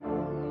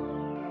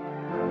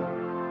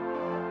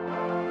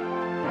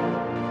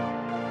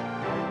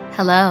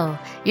Hello,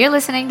 you're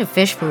listening to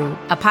Fish Food,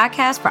 a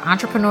podcast for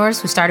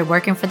entrepreneurs who started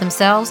working for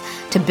themselves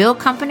to build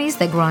companies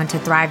that grow into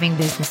thriving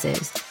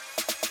businesses.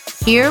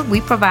 Here, we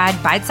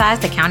provide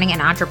bite-sized accounting and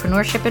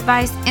entrepreneurship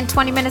advice in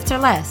 20 minutes or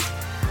less.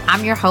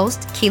 I'm your host,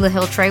 Keila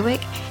Hill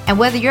Trawick, and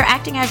whether you're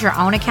acting as your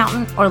own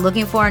accountant or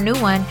looking for a new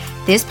one,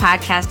 this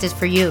podcast is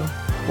for you.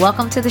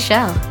 Welcome to the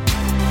show.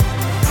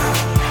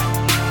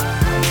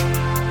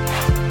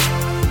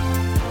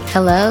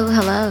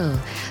 Hello.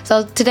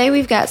 So today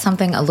we've got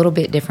something a little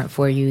bit different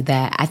for you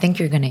that I think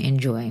you're going to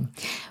enjoy.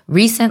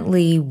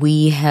 Recently,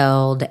 we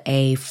held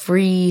a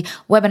free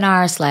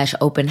webinar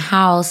 / open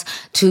house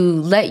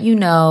to let you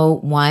know,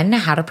 one,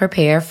 how to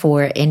prepare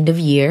for end of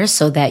year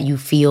so that you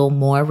feel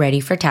more ready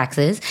for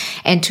taxes,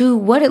 and two,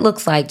 what it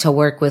looks like to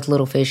work with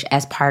Little Fish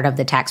as part of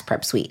the tax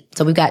prep suite.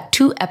 So we've got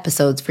 2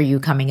 episodes for you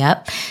coming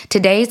up.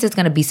 Today's is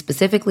going to be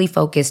specifically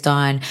focused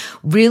on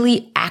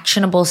really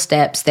actionable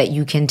steps that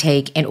you can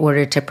take in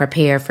order to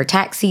prepare for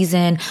tax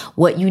season,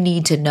 what you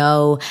need to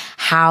know,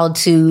 how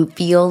to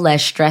feel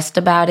less stressed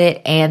about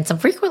it, and some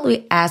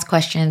frequently asked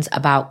questions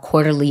about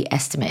quarterly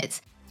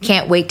estimates.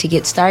 Can't wait to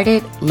get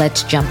started.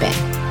 Let's jump in.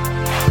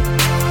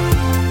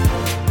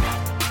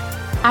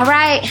 All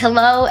right.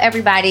 Hello,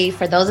 everybody.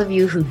 For those of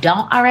you who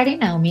don't already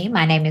know me,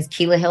 my name is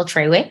Keila Hill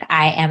Trawick.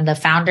 I am the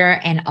founder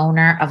and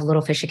owner of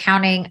Little Fish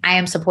Accounting. I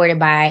am supported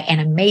by an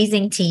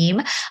amazing team,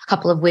 a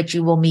couple of which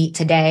you will meet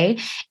today.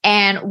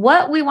 And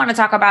what we want to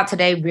talk about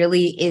today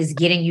really is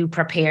getting you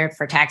prepared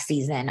for tax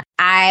season.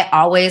 I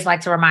always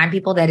like to remind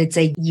people that it's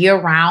a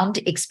year-round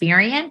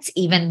experience,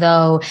 even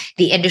though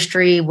the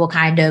industry will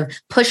kind of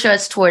push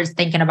us towards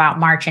thinking about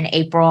March and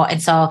April.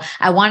 And so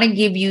I want to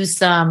give you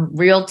some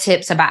real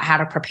tips about how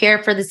to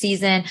prepare for the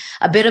season,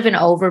 a bit of an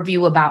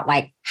overview about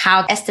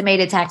how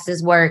estimated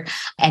taxes work,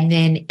 and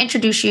then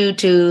introduce you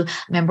to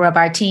a member of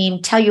our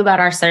team, tell you about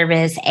our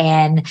service,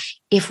 and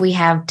if we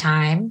have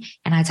time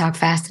and I talk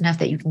fast enough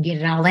that you can get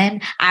it all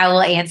in, I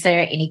will answer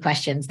any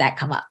questions that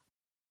come up.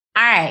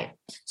 All right.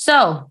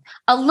 So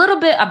a little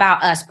bit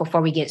about us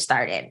before we get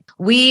started.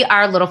 We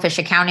are Little Fish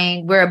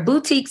Accounting. We're a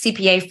boutique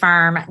CPA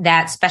firm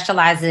that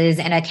specializes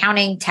in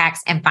accounting,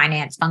 tax, and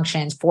finance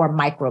functions for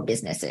micro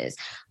businesses.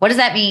 What does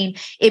that mean?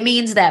 It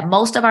means that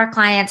most of our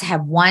clients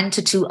have 1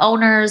 to 2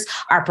 owners,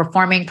 are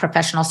performing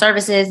professional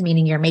services,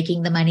 meaning you're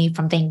making the money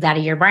from things out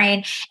of your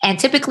brain, and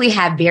typically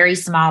have very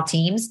small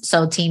teams,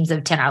 so teams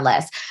of 10 or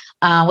less.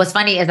 What's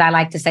funny is I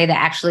like to say that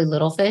actually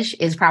Little Fish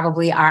is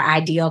probably our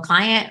ideal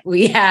client.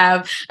 We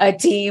have a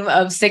team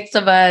of 6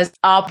 of us,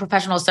 all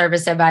professional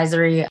service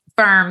advisory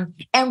firm.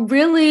 And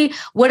really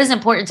what is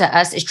important to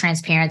us is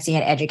transparency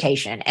and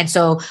education. And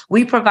so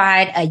we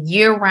provide a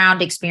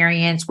year-round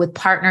experience with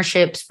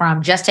partnerships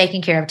from just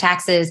taking care of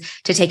taxes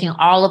to taking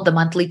all of the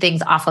monthly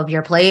things off of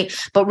your plate,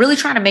 but really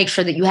trying to make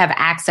sure that you have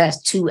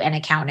access to an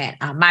accountant.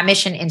 My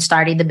mission in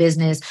starting the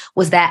business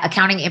was that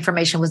accounting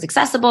information was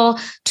accessible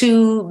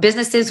to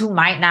businesses who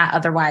might not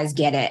otherwise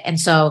get it. And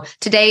so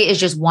today is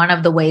just one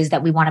of the ways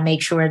that we want to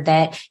make sure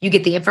that you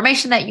get the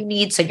information that you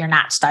need so you're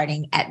not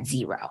starting at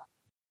zero.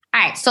 All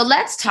right, so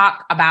let's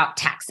talk about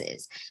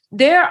taxes.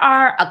 There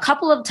are a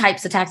couple of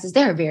types of taxes.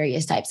 There are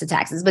various types of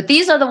taxes, but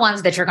these are the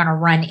ones that you're going to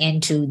run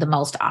into the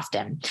most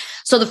often.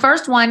 So the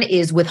first one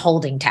is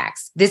withholding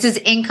tax. This is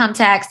income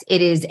tax.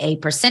 It is a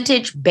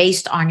percentage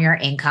based on your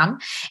income.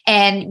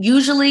 And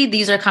usually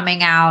these are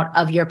coming out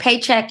of your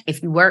paycheck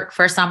if you work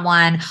for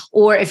someone,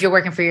 or if you're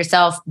working for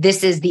yourself,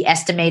 this is the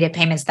estimated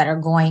payments that are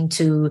going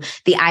to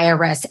the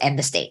IRS and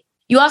the state.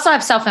 You also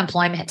have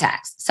self-employment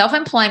tax.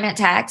 Self-employment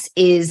tax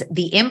is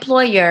the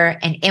employer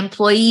and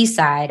employee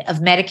side of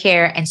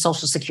Medicare and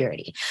Social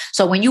Security.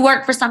 So when you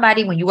work for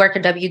somebody, when you work a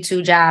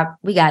W-2 job,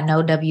 we got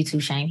no W-2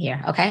 shame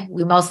here, okay?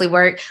 We mostly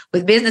work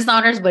with business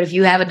owners, but if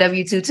you have a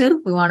W-2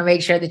 too, we want to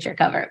make sure that you're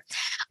covered.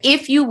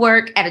 If you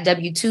work at a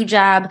W-2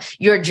 job,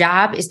 your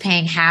job is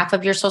paying half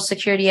of your Social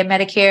Security and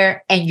Medicare,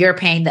 and you're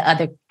paying the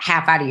other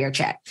half out of your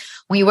check.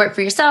 When you work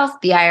for yourself,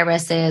 the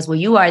IRS says, well,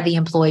 you are the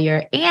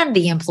employer and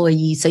the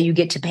employee, so you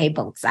get to pay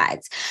both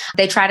sides.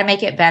 They try to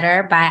make it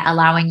better by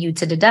allowing you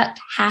to deduct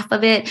half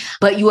of it,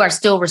 but you are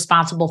still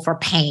responsible for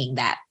paying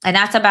that. And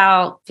that's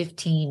about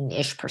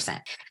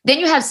 15-ish%. Then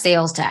you have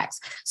sales tax.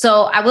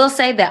 So I will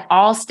say that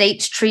all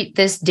states treat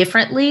this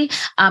differently,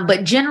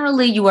 but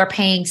generally you are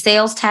paying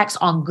sales tax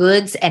on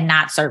goods and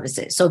not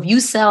services. So if you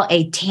sell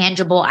a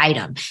tangible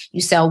item,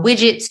 you sell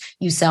widgets,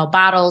 you sell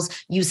bottles,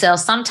 you sell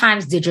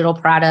sometimes digital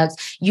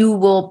products, you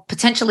will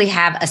potentially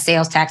have a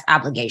sales tax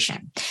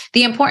obligation.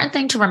 The important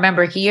thing to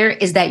remember here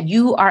is that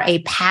you are a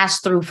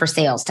pass-through for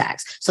sales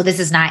tax. So this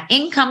is not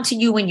income to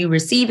you when you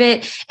receive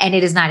it, and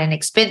it is not an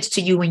expense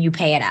to you when you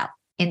pay it out.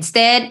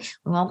 Instead,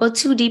 we won't go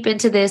too deep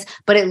into this,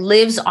 but it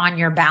lives on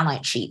your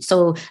balance sheet.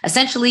 So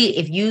essentially,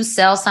 if you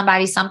sell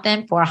somebody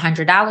something for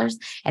 $100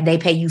 and they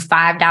pay you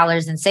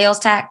 $5 in sales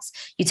tax,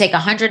 you take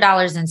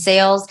 $100 in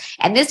sales,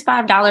 and this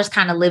 $5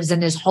 kind of lives in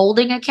this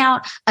holding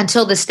account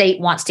until the state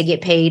wants to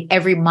get paid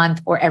every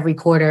month or every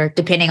quarter,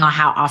 depending on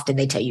how often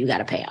they tell you got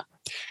to pay up.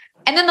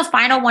 And then the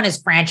final one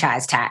is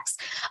franchise tax.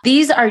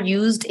 These are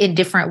used in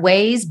different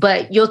ways,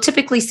 but you'll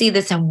typically see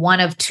this in one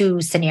of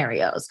two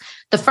scenarios.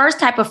 The first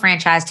type of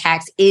franchise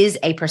tax is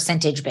a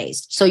percentage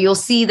based. So you'll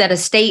see that a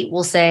state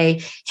will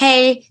say,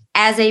 hey,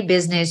 as a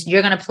business,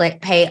 you're going to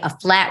pay a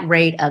flat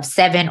rate of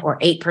 7 or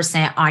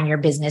 8% on your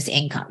business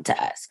income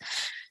to us.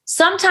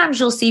 Sometimes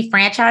you'll see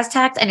franchise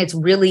tax and it's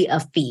really a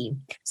fee.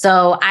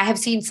 So I have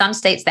seen some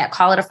states that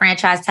call it a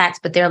franchise tax,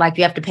 but they're like,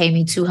 you have to pay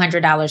me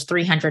 $200,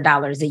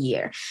 $300 a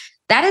year.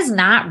 That is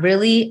not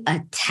really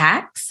a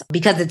tax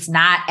because it's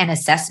not an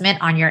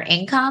assessment on your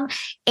income.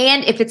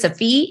 And if it's a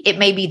fee, it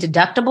may be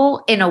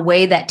deductible in a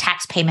way that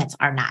tax payments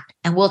are not.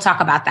 And we'll talk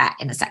about that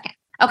in a second.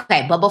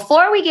 Okay, but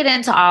before we get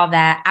into all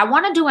that, I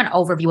want to do an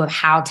overview of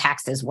how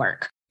taxes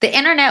work. The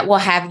internet will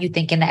have you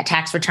thinking that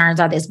tax returns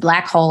are this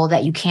black hole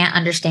that you can't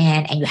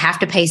understand and you have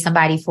to pay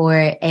somebody for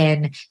it.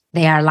 And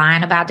they are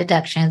lying about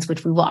deductions,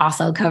 which we will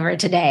also cover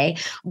today.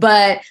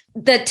 But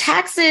the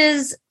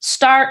taxes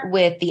start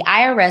with the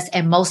IRS,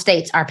 and most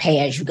states are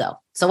pay as you go.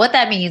 So what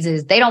that means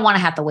is they don't want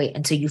to have to wait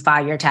until you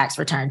file your tax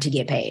return to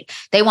get paid.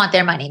 They want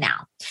their money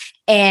now.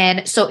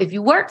 And so if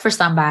you work for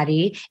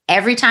somebody,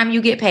 every time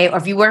you get paid, or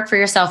if you work for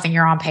yourself and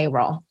you're on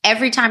payroll,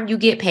 every time you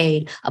get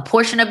paid, a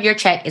portion of your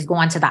check is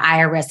going to the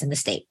IRS in the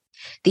state.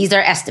 These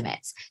are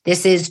estimates.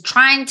 This is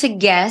trying to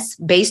guess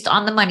based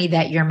on the money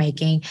that you're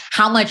making,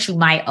 how much you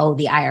might owe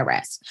the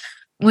IRS.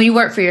 When you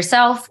work for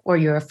yourself or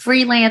you're a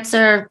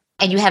freelancer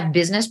and you have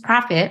business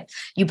profit,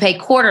 you pay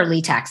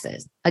quarterly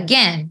taxes.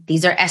 Again,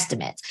 these are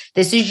estimates.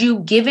 This is you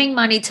giving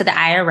money to the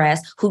IRS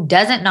who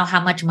doesn't know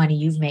how much money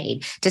you've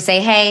made to say,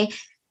 hey,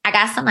 I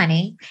got some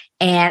money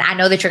and I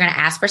know that you're going to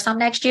ask for some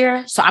next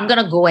year. So I'm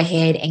going to go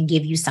ahead and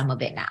give you some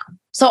of it now.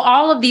 So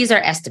all of these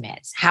are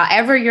estimates.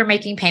 However, you're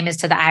making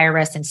payments to the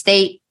IRS and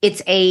state,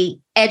 it's a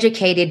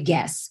educated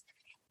guess.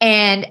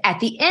 And at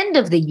the end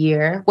of the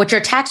year, what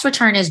your tax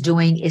return is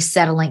doing is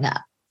settling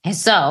up. And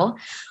so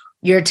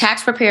your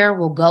tax preparer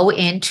will go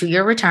into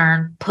your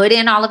return, put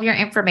in all of your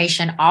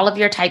information, all of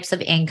your types of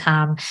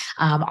income,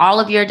 all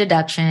of your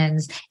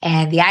deductions,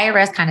 and the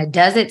IRS kind of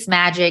does its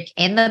magic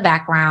in the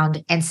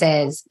background and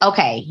says,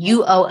 okay,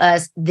 you owe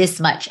us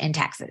this much in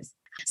taxes.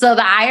 So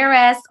the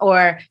IRS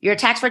or your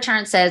tax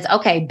return says,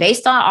 okay,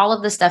 based on all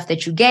of the stuff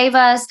that you gave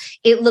us,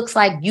 it looks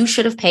like you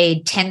should have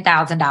paid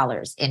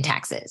 $10,000 in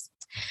taxes.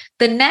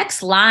 The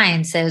next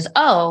line says,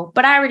 oh,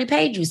 but I already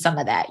paid you some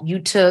of that. You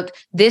took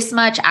this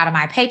much out of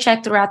my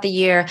paycheck throughout the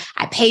year.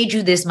 I paid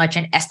you this much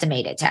in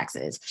estimated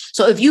taxes.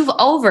 So if you've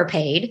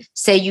overpaid,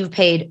 say you've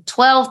paid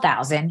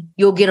 $12,000,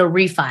 you'll get a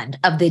refund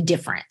of the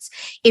difference.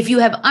 If you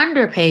have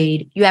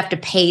underpaid, you have to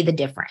pay the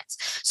difference.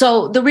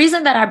 So the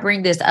reason that I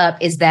bring this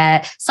up is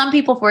that some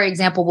people, for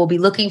example, will be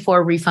looking for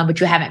a refund, but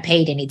you haven't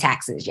paid any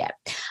taxes yet.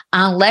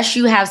 Unless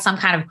you have some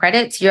kind of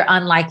credits, you're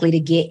unlikely to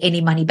get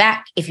any money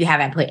back if you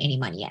haven't put any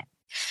money in.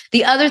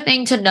 The other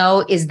thing to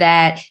know is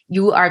that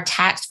you are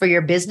taxed for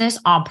your business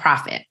on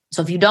profit.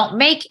 So if you don't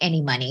make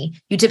any money,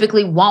 you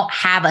typically won't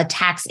have a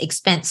tax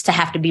expense to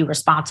have to be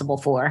responsible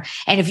for.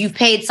 And if you've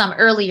paid some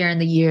earlier in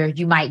the year,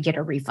 you might get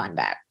a refund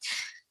back.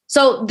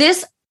 So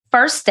this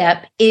first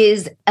step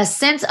is a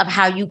sense of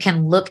how you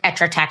can look at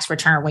your tax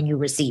return when you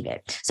receive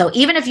it. So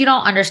even if you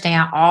don't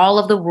understand all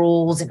of the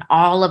rules and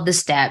all of the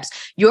steps,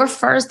 your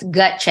first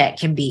gut check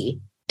can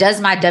be, does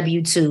my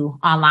W-2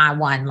 on line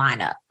 1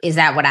 line up? Is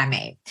that what I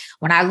made?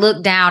 When I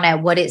look down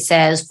at what it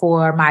says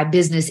for my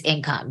business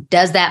income,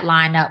 does that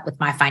line up with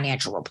my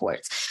financial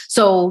reports?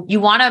 So you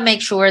want to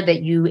make sure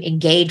that you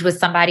engage with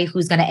somebody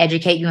who's going to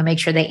educate you and make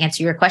sure they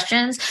answer your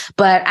questions.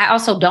 But I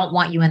also don't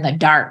want you in the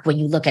dark when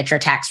you look at your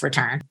tax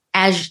return.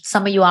 As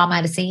some of you all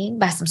might have seen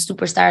by some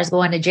superstars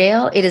going to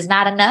jail, it is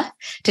not enough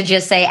to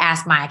just say,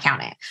 ask my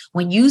accountant.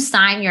 When you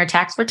sign your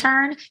tax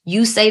return,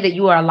 you say that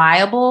you are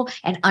liable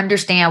and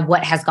understand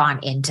what has gone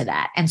into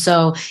that. And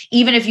so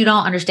even if you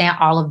don't understand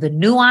all of the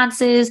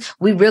nuances,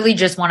 we really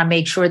just want to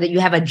make sure that you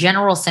have a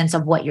general sense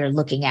of what you're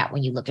looking at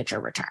when you look at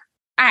your return.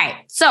 All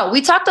right. So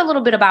we talked a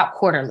little bit about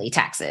quarterly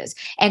taxes,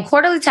 and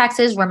quarterly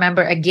taxes,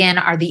 remember, again,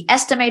 are the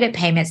estimated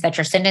payments that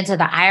you're sending to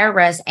the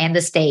IRS and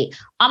the state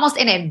almost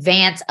in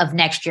advance of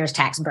next year's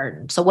tax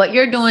burden. So what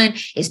you're doing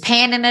is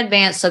paying in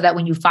advance so that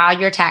when you file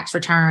your tax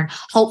return,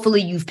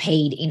 hopefully you've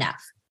paid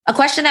enough. A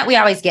question that we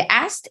always get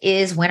asked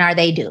is, when are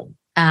they due?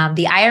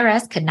 The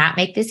IRS could not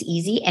make this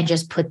easy and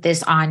just put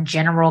this on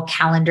general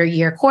calendar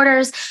year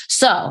quarters.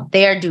 So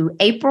they are due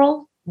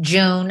April,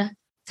 June,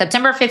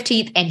 September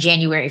 15th, and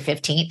January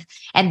 15th.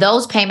 And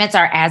those payments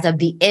are as of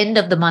the end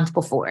of the month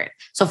before it.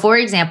 So for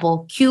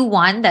example,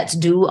 Q1 that's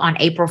due on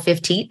April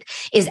 15th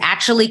is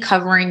actually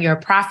covering your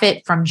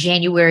profit from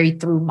January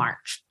through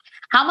March.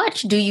 How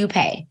much do you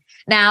pay?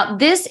 Now,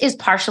 this is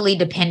partially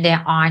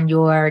dependent on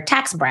your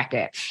tax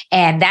bracket,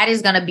 and that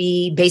is going to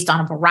be based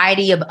on a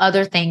variety of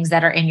other things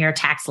that are in your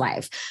tax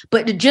life.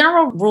 But the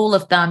general rule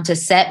of thumb to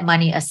set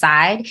money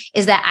aside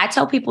is that I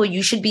tell people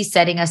you should be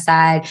setting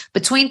aside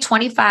between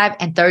 25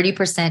 and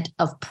 30%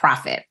 of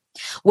profit.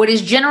 What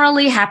is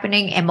generally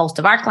happening in most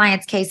of our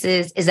clients'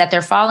 cases is that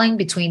they're falling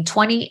between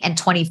 20 and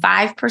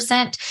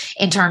 25%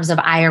 in terms of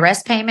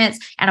IRS payments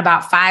and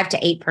about 5 to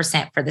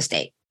 8% for the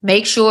state.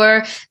 Make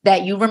sure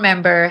that you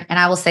remember, and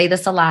I will say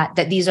this a lot,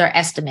 that these are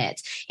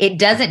estimates. It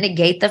doesn't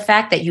negate the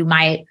fact that you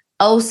might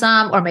owe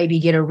some or maybe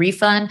get a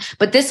refund,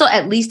 but this will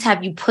at least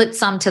have you put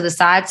some to the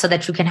side so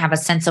that you can have a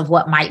sense of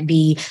what might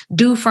be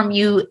due from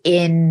you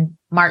in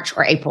March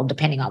or April,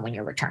 depending on when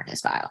your return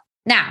is filed.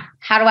 Now,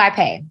 how do I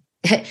pay?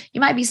 You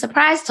might be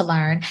surprised to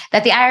learn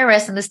that the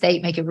IRS and the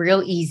state make it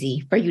real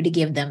easy for you to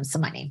give them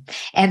some money.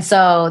 And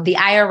so the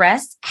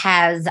IRS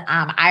has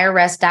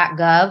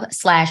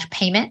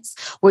irs.gov/payments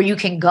where you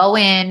can go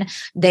in.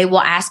 They will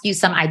ask you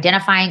some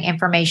identifying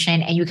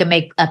information and you can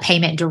make a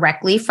payment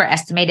directly for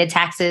estimated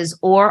taxes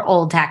or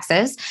old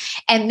taxes.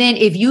 And then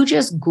if you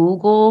just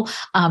Google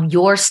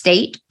your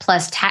state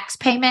plus tax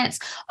payments,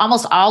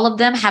 almost all of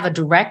them have a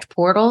direct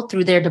portal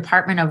through their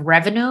Department of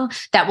Revenue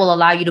that will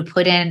allow you to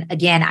put in,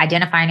 again,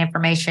 identifying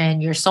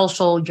information, your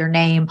social, your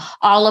name,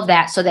 all of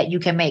that so that you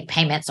can make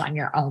payments on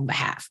your own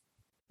behalf.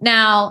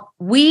 Now,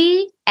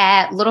 we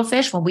at Little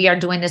Fish, when we are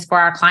doing this for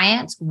our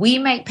clients, we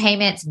make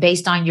payments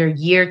based on your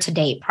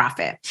year-to-date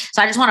profit.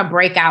 So I just want to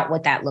break out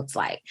what that looks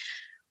like.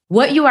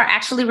 What you are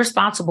actually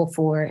responsible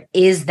for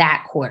is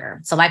that quarter.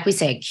 So like we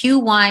said,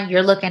 Q1,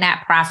 you're looking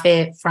at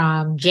profit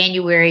from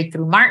January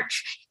through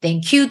March.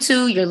 Then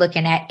Q2, you're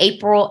looking at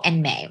April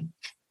and May.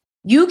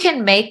 You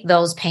can make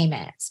those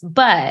payments,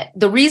 but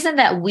the reason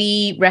that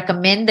we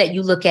recommend that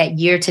you look at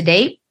year to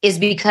date is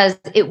because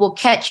it will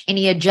catch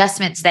any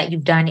adjustments that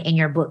you've done in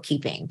your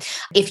bookkeeping.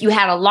 If you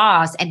had a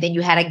loss and then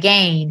you had a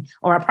gain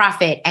or a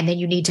profit, and then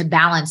you need to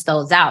balance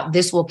those out,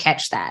 this will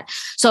catch that.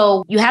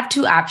 So you have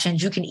two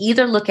options. You can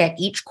either look at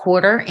each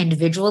quarter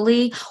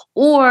individually,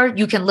 or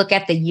you can look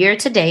at the year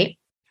to date,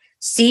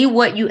 see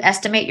what you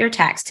estimate your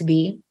tax to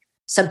be,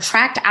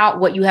 subtract out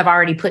what you have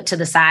already put to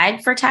the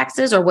side for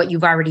taxes or what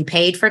you've already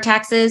paid for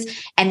taxes,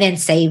 and then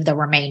save the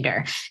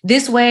remainder.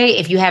 This way,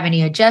 if you have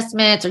any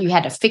adjustments or you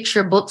had to fix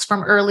your books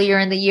from earlier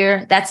in the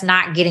year, that's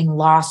not getting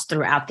lost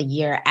throughout the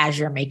year as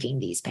you're making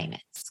these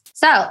payments.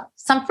 So,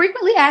 some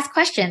frequently asked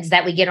questions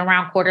that we get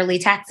around quarterly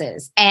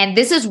taxes. And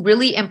this is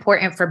really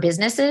important for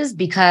businesses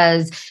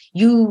because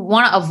you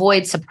want to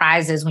avoid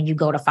surprises when you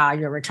go to file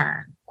your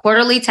return.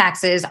 Quarterly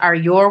taxes are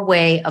your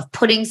way of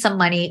putting some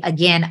money,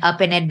 again, up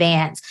in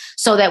advance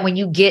so that when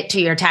you get to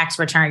your tax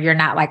return, you're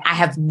not like, I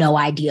have no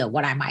idea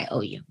what I might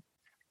owe you.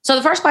 So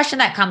the first question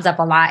that comes up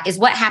a lot is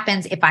what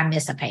happens if I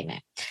miss a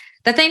payment?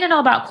 The thing to know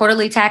about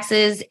quarterly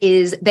taxes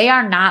is they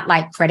are not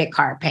like credit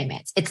card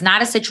payments. It's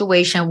not a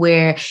situation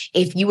where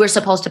if you were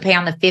supposed to pay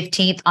on the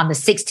 15th, on the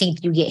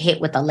 16th, you get hit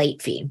with a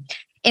late fee.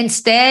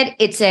 Instead,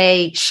 it's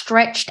a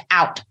stretched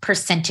out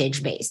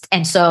percentage based.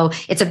 And so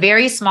it's a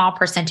very small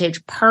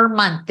percentage per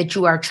month that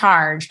you are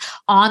charged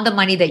on the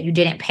money that you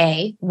didn't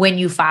pay when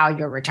you file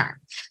your return.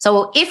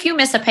 So if you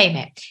miss a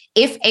payment,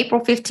 if April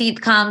 15th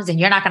comes and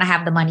you're not going to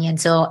have the money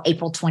until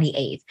April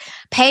 28th,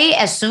 pay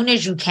as soon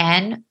as you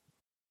can,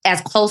 as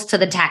close to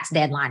the tax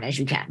deadline as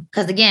you can.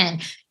 Because again,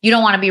 you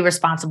don't want to be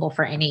responsible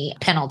for any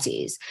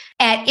penalties.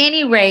 At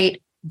any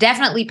rate,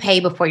 definitely pay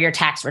before your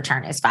tax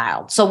return is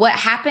filed. So what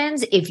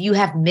happens if you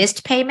have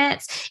missed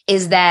payments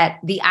is that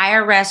the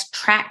IRS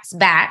tracks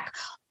back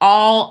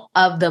all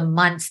of the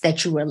months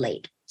that you were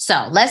late.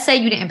 So let's say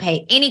you didn't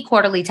pay any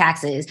quarterly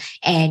taxes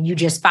and you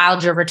just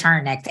filed your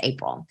return next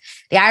April.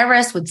 The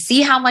IRS would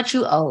see how much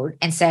you owed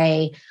and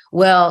say,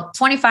 well,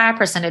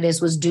 25% of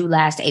this was due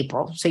last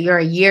April. So you're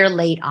a year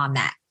late on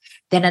that.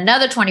 Then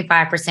another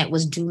 25%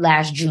 was due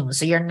last June.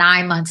 So you're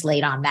 9 months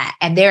late on that.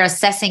 And they're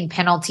assessing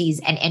penalties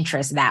and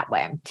interest that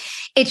way.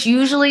 It's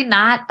usually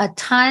not a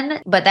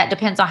ton, but that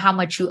depends on how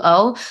much you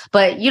owe.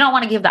 But you don't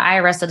want to give the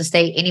IRS or the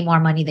state any more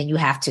money than you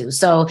have to.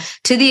 So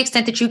to the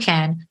extent that you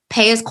can,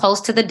 pay as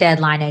close to the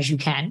deadline as you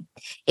can.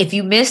 If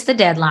you miss the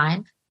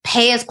deadline,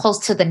 pay as close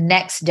to the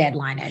next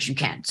deadline as you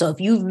can. So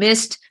if you've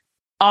missed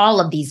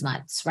all of these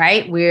months,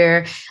 right?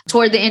 We're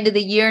toward the end of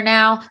the year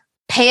now.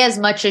 Pay as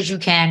much as you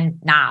can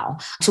now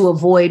to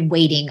avoid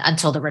waiting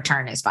until the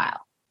return is filed.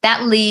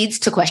 That leads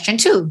to question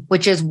 2,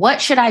 which is what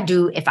should I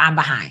do if I'm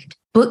behind?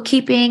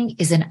 Bookkeeping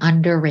is an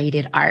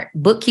underrated art.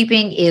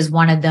 Bookkeeping is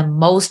one of the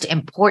most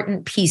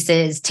important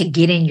pieces to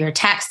getting your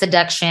tax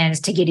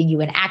deductions, to getting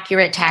you an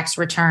accurate tax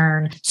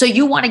return. So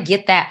you want to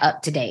get that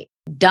up to date.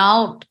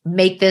 Don't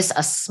make this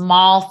a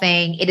small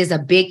thing. It is a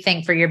big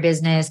thing for your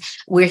business.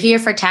 We're here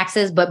for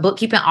taxes, but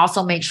bookkeeping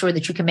also makes sure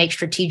that you can make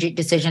strategic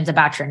decisions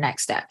about your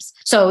next steps.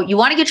 So you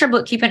want to get your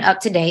bookkeeping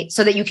up to date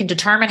so that you can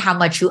determine how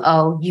much you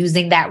owe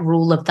using that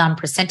rule of thumb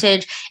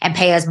percentage and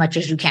pay as much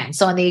as you can.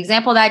 So in the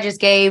example that I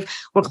just gave,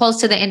 we're close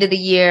to the end of the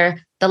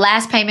year. The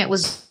last payment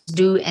was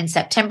due in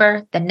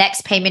September. The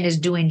next payment is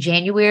due in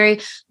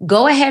January.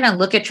 Go ahead and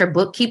look at your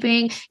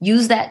bookkeeping.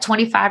 Use that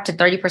 25 to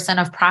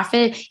 30% of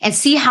profit and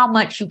see how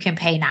much you can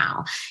pay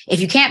now. If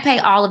you can't pay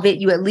all of it,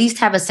 you at least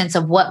have a sense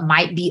of what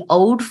might be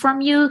owed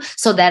from you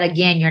so that,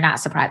 again, you're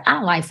not surprised. I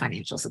don't like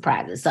financial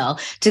surprises. So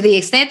to the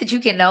extent that you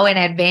can know in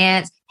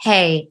advance,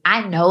 hey,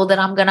 I know that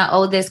I'm going to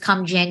owe this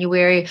come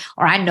January,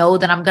 or I know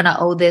that I'm going to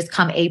owe this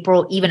come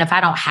April, even if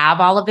I don't have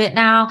all of it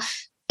now.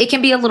 It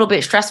can be a little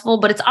bit stressful,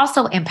 but it's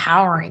also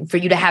empowering for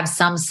you to have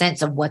some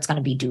sense of what's going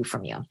to be due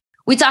from you.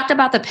 We talked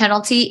about the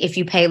penalty if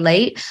you pay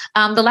late.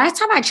 The last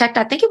time I checked,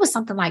 I think it was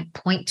something like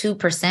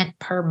 0.2%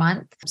 per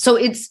month. So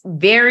it's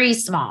very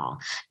small,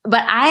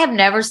 but I have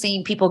never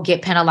seen people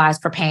get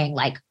penalized for paying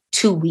like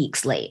 2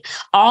 weeks late.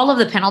 All of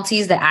the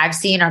penalties that I've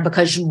seen are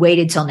because you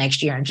waited till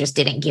next year and just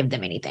didn't give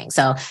them anything.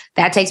 So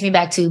that takes me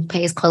back to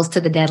pay as close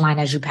to the deadline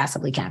as you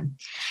possibly can.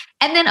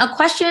 And then a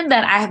question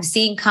that I have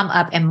seen come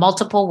up in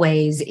multiple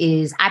ways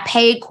is, I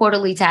paid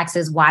quarterly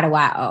taxes. Why do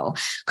I owe?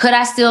 Could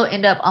I still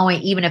end up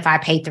owing even if I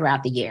pay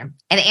throughout the year?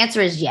 And the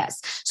answer is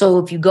yes. So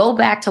if you go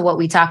back to what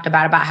we talked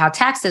about how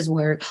taxes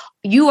work,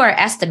 you are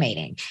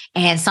estimating,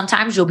 and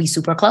sometimes you'll be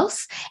super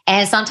close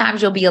and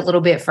sometimes you'll be a little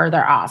bit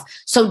further off.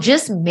 So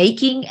just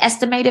making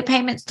estimated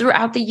payments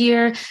throughout the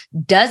year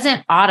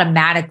doesn't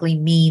automatically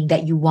mean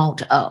that you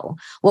won't owe.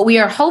 What we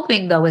are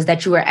hoping, though, is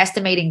that you are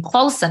estimating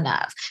close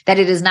enough that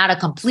it is not a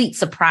complete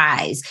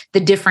surprise,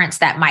 the difference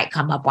that might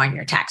come up on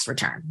your tax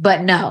return.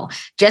 But no,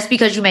 just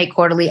because you make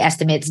quarterly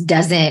estimates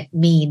doesn't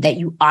mean that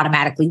you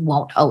automatically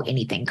won't owe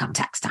anything come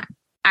tax time.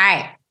 All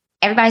right,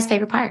 everybody's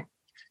favorite part.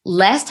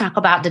 Let's talk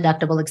about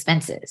deductible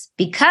expenses,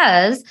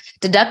 because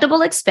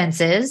deductible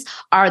expenses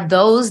are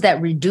those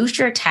that reduce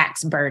your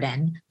tax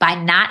burden by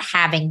not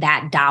having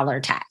that dollar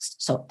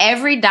taxed. So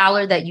every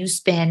dollar that you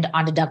spend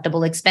on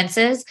deductible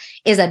expenses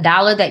is a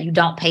dollar that you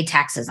don't pay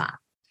taxes on.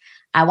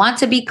 I want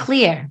to be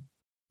clear.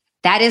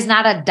 That is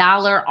not a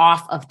dollar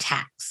off of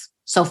tax.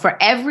 So for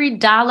every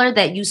dollar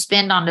that you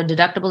spend on the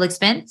deductible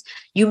expense,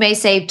 you may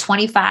save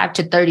 25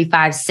 to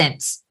 35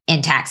 cents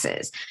in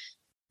taxes.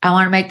 I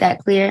want to make that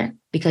clear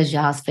because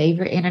y'all's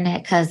favorite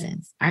internet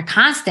cousins are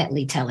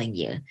constantly telling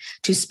you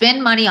to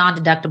spend money on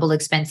deductible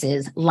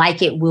expenses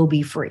like it will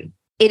be free.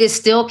 It is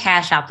still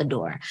cash out the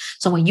door.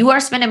 So when you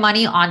are spending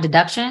money on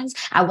deductions,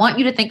 I want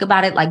you to think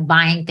about it like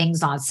buying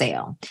things on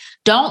sale.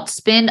 Don't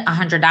spend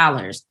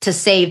 $100 to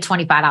save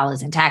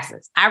 $25 in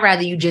taxes. I'd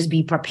rather you just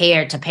be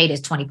prepared to pay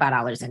this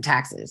 $25 in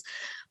taxes.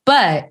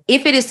 But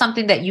if it is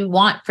something that you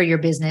want for your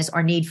business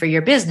or need for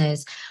your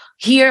business,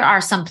 here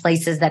are some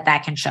places that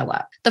can show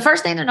up. The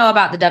first thing to know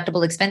about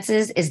deductible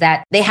expenses is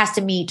that they have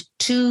to meet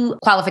 2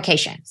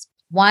 qualifications.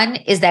 One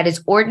is that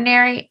it's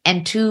ordinary,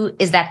 and 2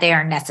 is that they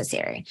are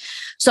necessary.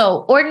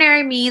 So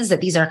ordinary means that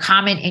these are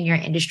common in your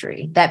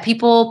industry, that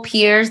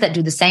peers that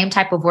do the same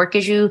type of work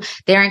as you,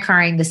 they're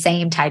incurring the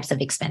same types of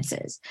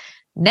expenses.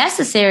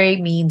 Necessary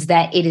means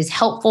that it is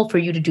helpful for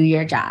you to do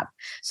your job.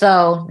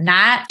 So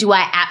not do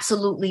I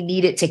absolutely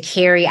need it to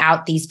carry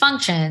out these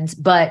functions,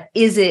 but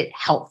is it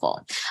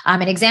helpful?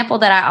 An example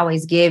that I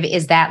always give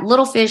is that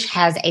Little Fish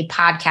has a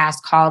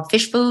podcast called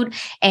Fish Food.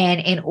 And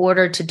in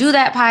order to do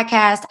that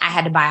podcast, I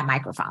had to buy a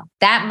microphone.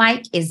 That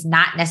mic is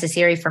not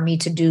necessary for me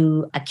to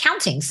do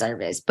accounting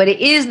service, but it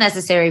is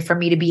necessary for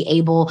me to be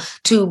able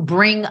to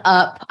bring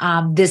up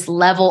this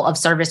level of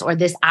service or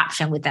this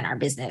option within our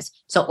business.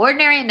 So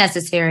ordinary and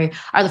necessary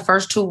are the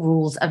first 2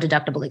 rules of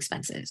deductible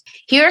expenses.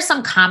 Here are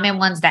some common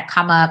ones that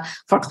come up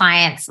for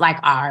clients like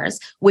ours,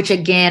 which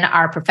again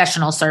are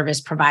professional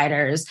service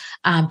providers,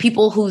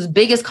 people whose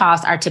biggest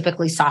costs are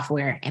typically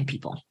software and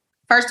people.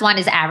 First one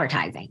is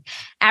advertising.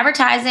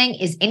 Advertising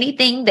is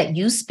anything that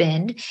you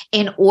spend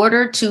in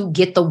order to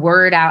get the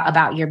word out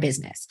about your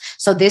business.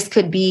 So this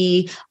could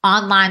be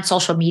online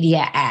social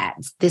media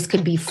ads. This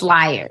could be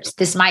flyers.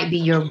 This might be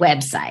your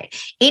website.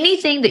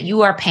 Anything that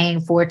you are paying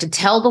for to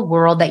tell the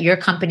world that your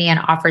company and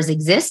offers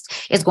exist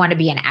is going to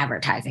be an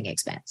advertising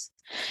expense.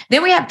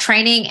 Then we have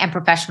training and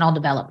professional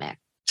development.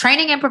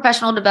 Training and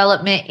professional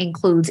development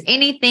includes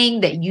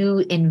anything that you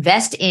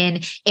invest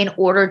in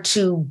order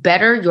to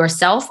better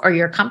yourself or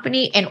your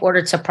company in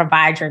order to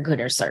provide your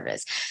good or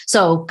service.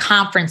 So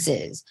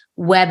conferences,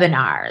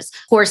 webinars,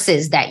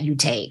 courses that you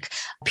take,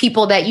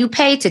 people that you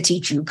pay to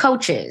teach you,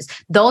 coaches,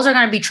 those are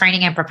going to be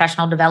training and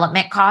professional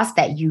development costs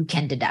that you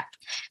can deduct.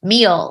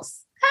 Meals.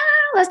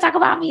 Let's talk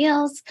about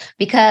meals,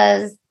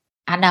 because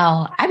I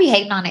know I be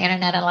hating on the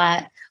internet a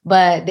lot.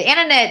 But the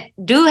internet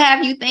do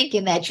have you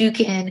thinking that you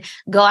can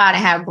go out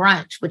and have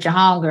brunch with your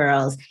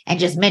homegirls and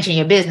just mention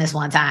your business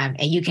one time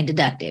and you can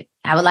deduct it.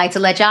 I would like to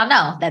let y'all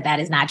know that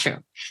is not true.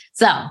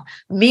 So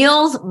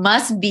meals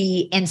must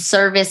be in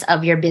service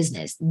of your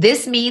business.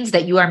 This means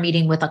that you are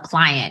meeting with a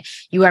client.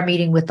 You are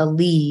meeting with a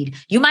lead.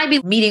 You might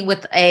be meeting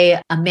with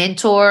a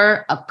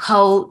mentor, a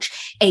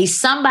coach,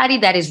 somebody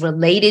that is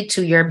related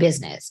to your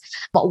business.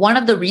 But one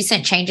of the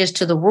recent changes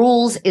to the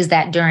rules is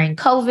that during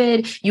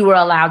COVID, you were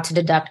allowed to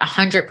deduct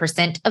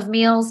 100% of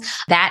meals.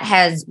 That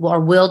has or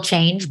will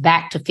change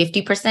back to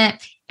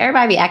 50%.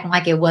 Everybody be acting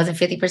like it wasn't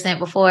 50%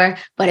 before,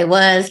 but it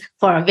was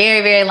for a very,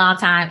 very long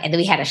time. And then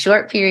we had a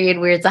short period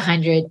where it's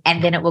 100,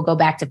 and then it will go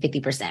back to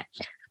 50%.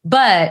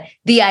 But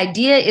the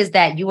idea is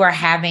that you are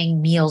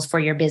having meals for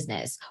your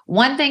business.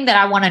 One thing that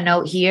I want to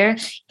note here,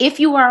 if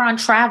you are on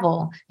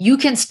travel, you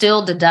can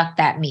still deduct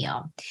that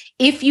meal.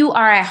 If you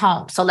are at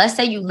home, so let's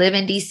say you live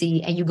in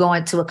DC and you go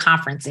into a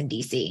conference in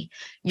DC,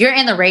 you're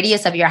in the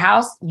radius of your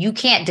house, you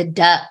can't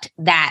deduct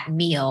that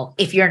meal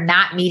if you're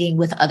not meeting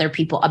with other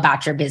people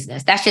about your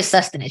business. That's just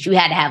sustenance. You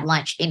had to have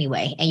lunch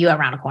anyway, and you're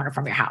around the corner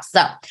from your house.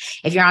 So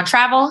if you're on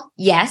travel,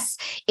 yes.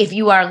 If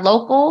you are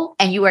local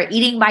and you are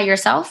eating by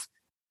yourself,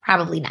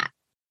 probably not.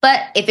 But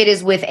if it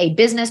is with a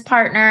business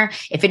partner,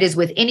 if it is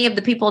with any of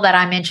the people that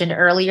I mentioned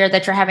earlier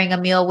that you're having a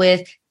meal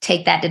with,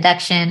 take that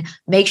deduction.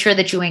 Make sure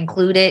that you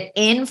include it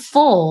in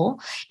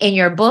full in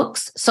your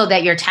books so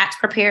that your tax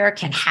preparer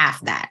can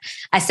have that.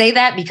 I say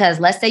that because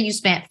let's say you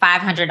spent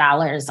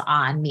 $500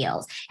 on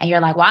meals and you're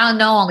like, well, I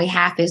know only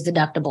half is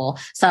deductible.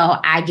 So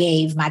I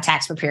gave my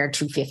tax preparer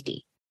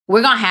 $250.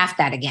 We're going to have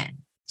that again.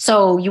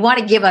 So you want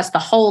to give us the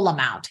whole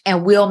amount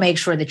and we'll make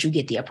sure that you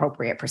get the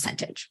appropriate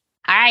percentage.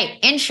 All right,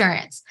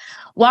 insurance.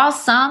 While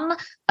some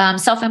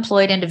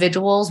self-employed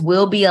individuals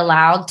will be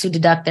allowed to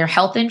deduct their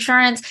health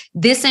insurance,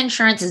 this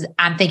insurance is,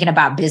 I'm thinking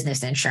about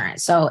business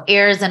insurance. So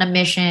errors and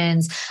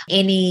omissions,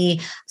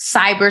 any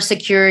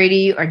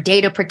cybersecurity or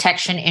data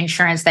protection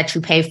insurance that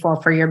you pay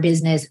for your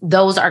business,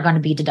 those are going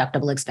to be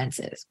deductible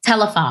expenses.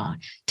 Telephone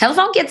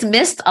gets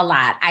missed a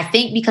lot, I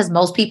think, because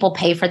most people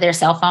pay for their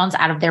cell phones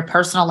out of their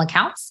personal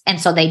accounts. And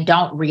so they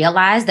don't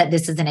realize that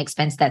this is an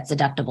expense that's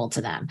deductible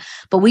to them.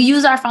 But we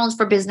use our phones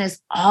for business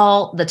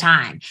all the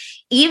time.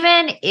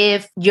 Even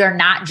if you're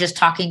not just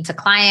talking to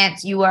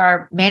clients, you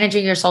are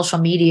managing your social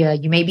media,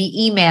 you may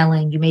be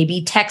emailing, you may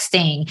be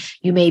texting,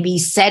 you may be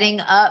setting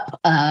up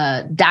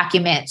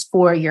documents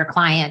for your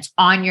clients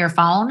on your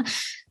phone.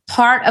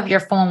 Part of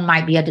your phone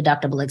might be a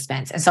deductible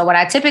expense. And so what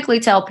I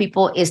typically tell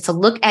people is to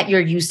look at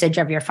your usage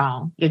of your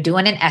phone. You're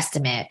doing an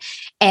estimate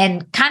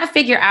and kind of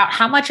figure out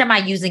how much am I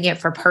using it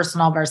for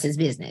personal versus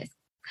business.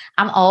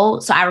 I'm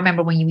old, so I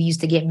remember when you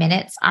used to get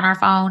minutes on our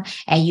phone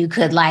and you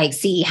could like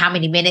see how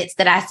many minutes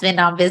that I spend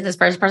on business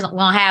versus personal. We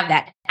don't have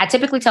that. I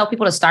typically tell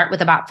people to start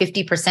with about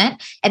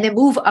 50% and then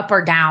move up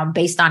or down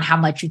based on how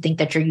much you think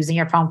that you're using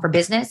your phone for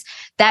business.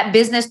 That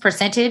business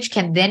percentage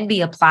can then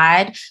be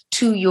applied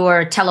to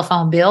your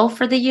telephone bill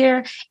for the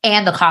year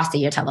and the cost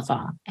of your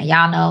telephone. And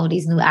y'all know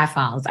these new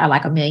iPhones are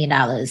like $1 million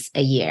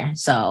a year.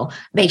 So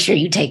make sure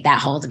you take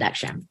that whole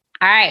deduction.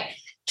 All right.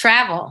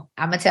 Travel.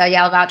 I'm going to tell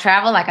y'all about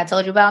travel. Like I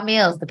told you about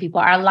meals, the people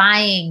are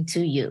lying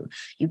to you.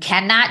 You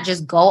cannot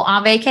just go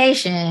on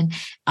vacation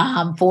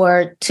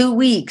for 2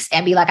 weeks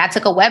and be like, I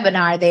took a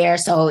webinar there,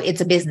 so it's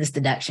a business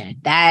deduction.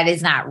 That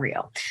is not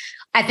real.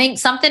 I think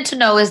something to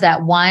know is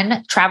that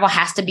one, travel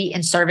has to be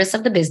in service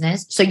of the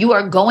business. So you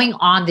are going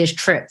on this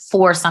trip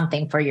for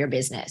something for your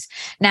business.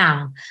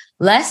 Now,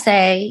 let's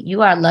say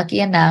you are lucky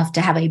enough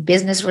to have a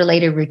business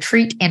related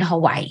retreat in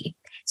Hawaii.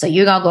 So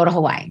you're going to go to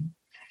Hawaii.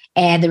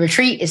 And the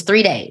retreat is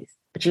 3 days,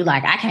 but you're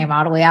like, I came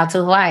all the way out to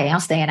Hawaii. I'm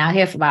staying out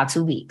here for about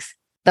 2 weeks.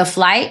 The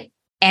flight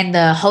and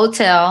the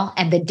hotel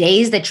and the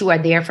days that you are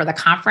there for the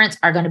conference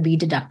are going to be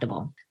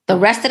deductible. The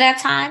rest of that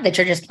time that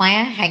you're just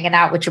playing, hanging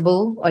out with your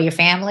boo or your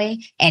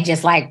family and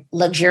just like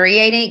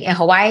luxuriating in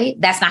Hawaii,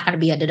 that's not going to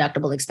be a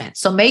deductible expense.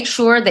 So make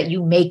sure that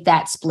you make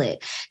that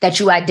split,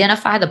 that you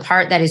identify the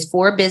part that is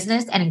for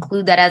business and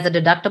include that as a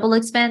deductible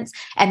expense,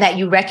 and that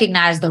you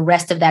recognize the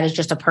rest of that is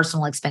just a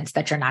personal expense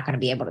that you're not going to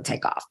be able to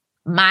take off.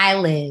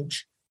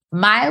 Mileage.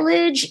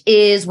 Mileage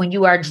is when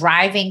you are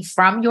driving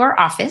from your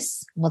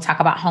office, we'll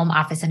talk about home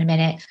office in a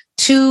minute,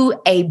 to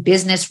a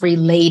business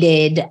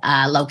related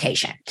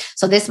location.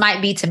 So this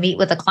might be to meet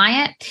with a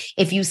client.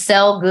 If you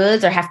sell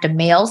goods or have to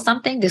mail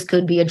something, this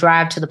could be a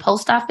drive to the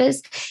post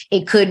office.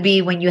 It could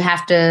be when you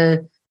have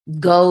to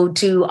go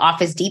to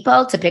Office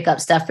Depot to pick up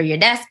stuff for your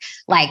desk.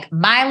 Like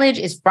mileage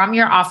is from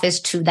your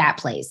office to that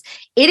place.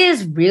 It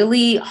is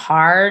really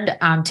hard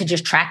to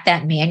just track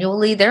that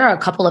manually. There are a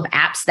couple of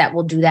apps that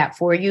will do that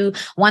for you.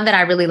 One that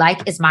I really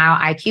like is Mile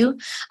IQ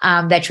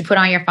that you put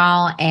on your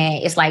phone,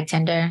 and it's like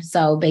Tinder.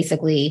 So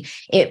basically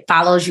it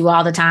follows you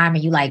all the time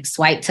and you like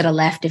swipe to the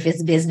left if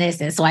it's business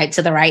and swipe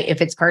to the right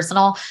if it's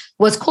personal.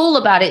 What's cool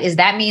about it is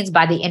that means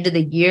by the end of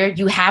the year,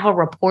 you have a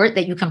report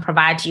that you can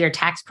provide to your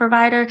tax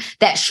provider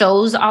that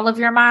shows all of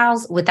your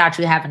miles without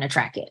you having to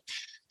track it.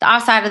 The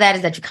offside of that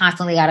is that you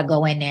constantly got to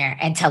go in there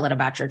and tell it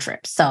about your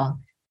trip. So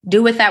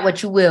do with that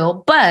what you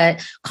will,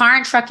 but car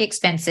and truck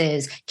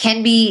expenses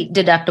can be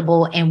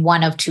deductible in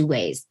one of two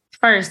ways.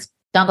 First,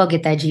 don't go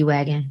get that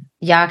G-Wagon.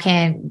 Y'all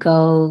can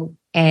go,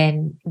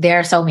 and there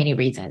are so many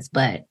reasons,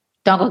 but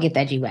don't go get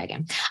that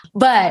G-Wagon.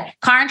 But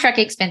car and truck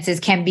expenses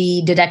can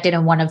be deducted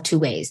in one of two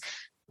ways.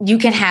 You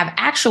can have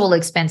actual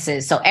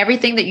expenses. So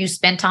everything that you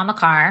spent on the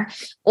car,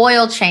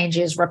 oil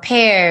changes,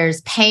 repairs,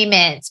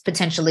 payments,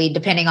 potentially,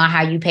 depending on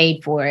how you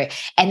paid for it.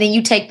 And then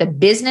you take the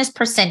business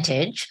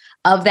percentage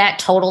of that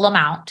total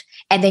amount,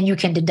 and then you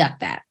can deduct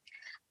that.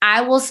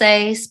 I will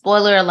say,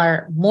 spoiler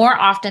alert, more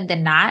often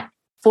than not,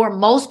 for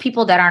most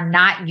people that are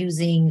not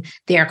using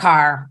their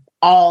car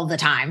all the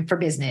time for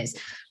business,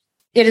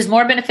 It is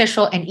more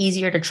beneficial and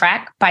easier to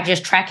track by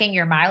just tracking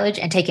your mileage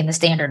and taking the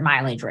standard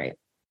mileage rate.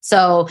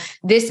 So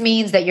this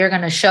means that you're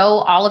going to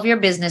show all of your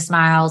business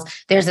miles.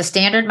 There's a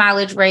standard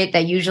mileage rate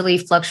that usually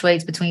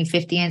fluctuates between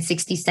 50 and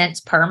 60 cents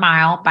per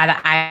mile by the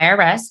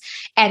IRS.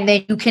 And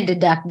then you can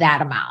deduct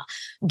that amount.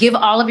 Give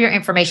all of your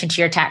information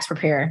to your tax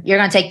preparer. You're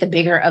going to take the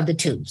bigger of the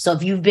two. So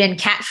if you've been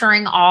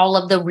capturing all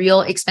of the real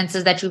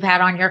expenses that you've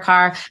had on your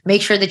car,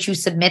 make sure that you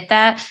submit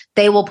that.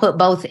 They will put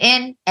both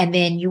in, and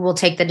then you will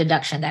take the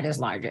deduction that is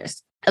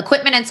largest.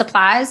 Equipment and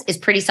supplies is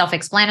pretty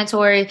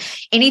self-explanatory.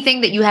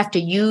 Anything that you have to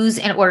use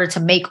in order to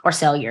make or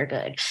sell your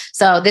good.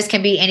 So this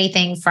can be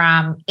anything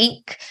from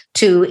ink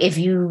to if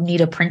you need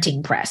a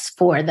printing press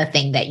for the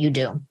thing that you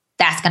do.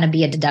 That's going to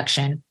be a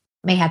deduction.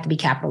 May have to be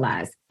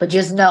capitalized, but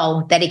just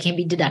know that it can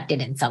be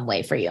deducted in some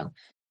way for you.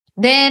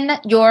 Then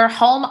your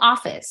home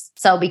office.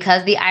 So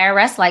because the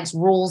IRS likes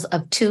rules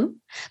of two,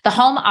 the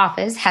home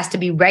office has to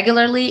be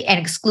regularly and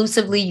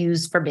exclusively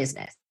used for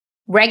business.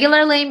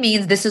 Regularly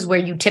means this is where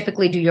you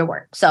typically do your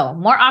work. So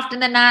more often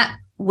than not,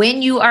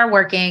 when you are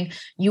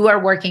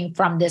working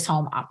from this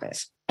home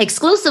office.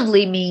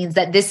 Exclusively means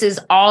that this is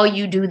all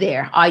you do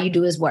there. All you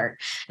do is work.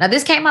 Now,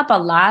 this came up a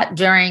lot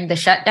during the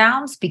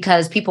shutdowns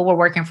because people were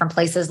working from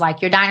places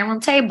like your dining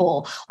room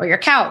table or your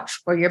couch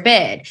or your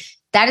bed.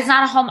 That is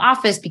not a home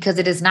office because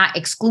it is not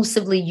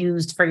exclusively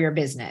used for your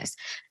business.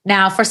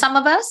 Now, for some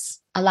of us,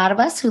 a lot of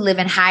us who live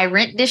in high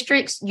rent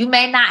districts, you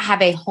may not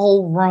have a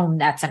whole room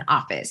that's an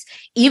office.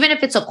 Even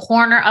if it's a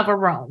corner of a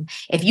room,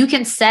 if you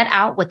can set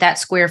out what that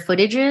square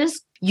footage is,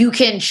 you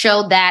can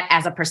show that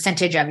as a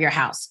percentage of your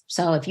house.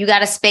 So if you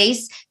got a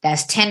space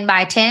that's 10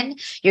 by 10,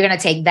 you're going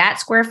to take that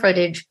square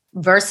footage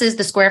versus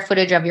the square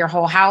footage of your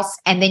whole house.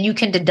 And then you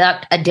can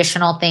deduct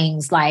additional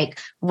things like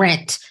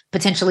rent,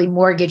 potentially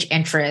mortgage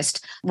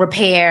interest,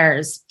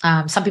 repairs.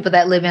 Some people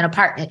that live in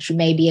apartments, you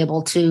may be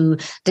able to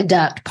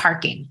deduct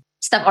parking.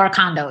 Stuff or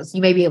condos,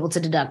 you may be able to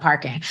deduct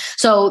parking.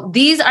 So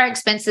these are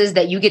expenses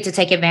that you get to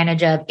take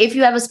advantage of if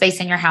you have a space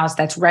in your house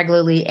that's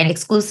regularly and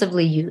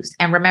exclusively used.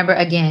 And remember,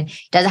 again,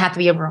 it doesn't have to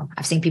be a room.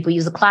 I've seen people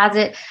use a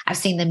closet. I've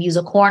seen them use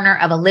a corner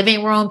of a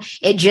living room.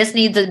 It just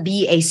needs to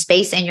be a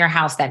space in your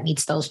house that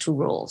meets those two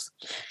rules.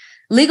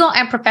 Legal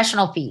and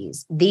professional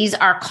fees. These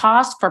are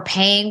costs for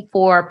paying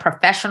for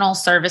professional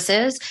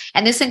services.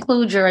 And this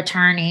includes your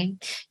attorney,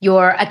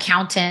 your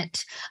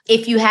accountant.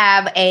 If you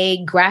have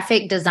a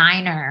graphic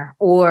designer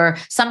or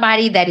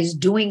somebody that is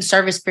doing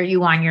service for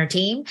you on your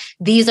team,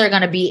 these are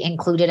going to be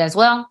included as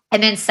well.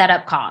 And then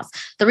setup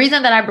costs. The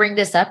reason that I bring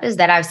this up is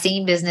that I've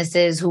seen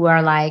businesses who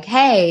are like,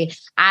 hey,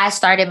 I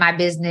started my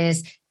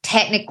business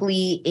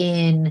technically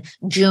in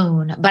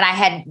June, but I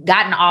had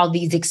gotten all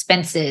these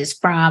expenses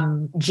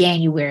from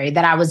January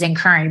that I was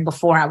incurring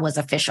before I was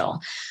official.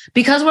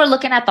 Because we're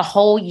looking at the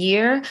whole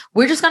year,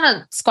 we're just going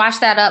to squash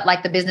that up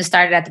like the business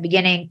started at the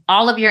beginning,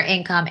 all of your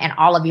income and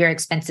all of your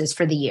expenses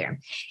for the year.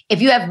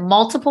 If you have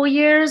multiple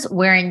years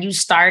wherein you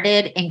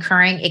started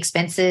incurring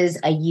expenses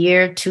a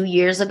year, 2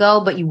 years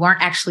ago, but you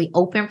weren't actually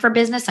open for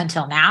business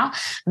until now,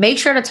 make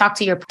sure to talk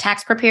to your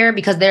tax preparer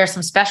because there are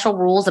some special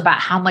rules about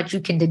how much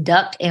you can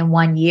deduct in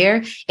 1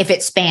 year if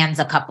it spans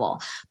a couple.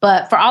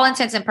 But for all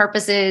intents and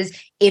purposes,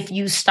 if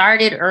you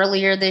started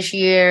earlier this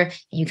year, and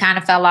you kind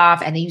of fell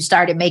off and then you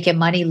started making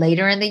money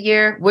later in the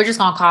year, we're just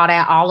going to call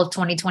that all of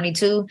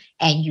 2022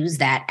 and use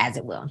that as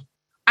it will.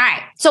 All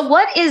right. So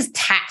what is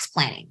tax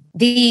planning?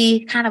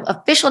 The kind of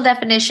official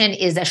definition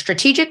is a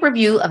strategic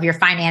review of your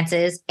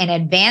finances in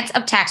advance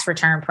of tax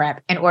return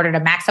prep in order to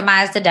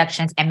maximize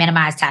deductions and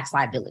minimize tax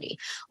liability.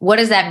 What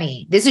does that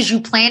mean? This is you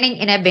planning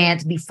in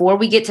advance before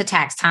we get to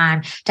tax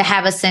time to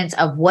have a sense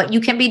of what you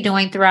can be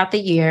doing throughout the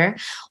year,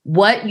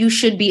 what you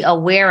should be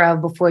aware of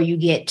before you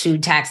get to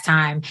tax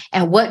time,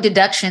 and what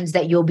deductions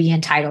that you'll be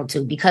entitled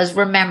to. Because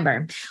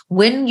remember,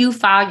 when you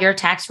file your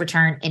tax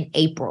return in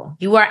April,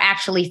 you are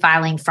actually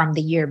filing from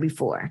the year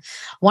before.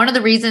 One of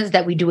the reasons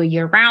that we do a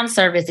year-round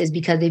service is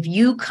because if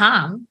you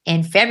come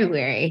in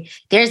February,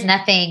 there's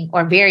nothing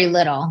or very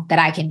little that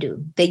I can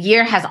do. The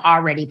year has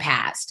already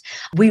passed.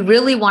 We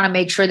really want to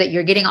make sure that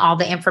you're getting all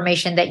the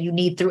information that you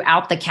need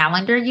throughout the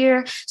calendar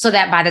year so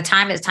that by the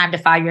time it's time to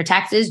file your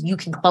taxes, you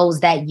can close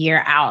that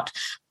year out.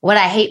 What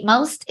I hate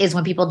most is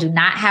when people do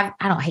not have,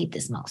 I don't hate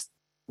this most,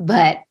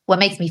 but what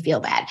makes me feel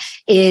bad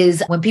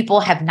is when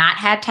people have not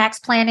had tax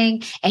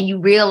planning and you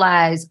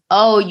realize,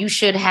 oh, you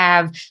should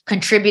have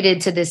contributed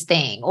to this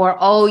thing, or,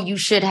 oh, you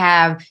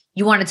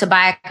wanted to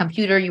buy a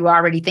computer, you were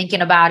already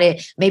thinking about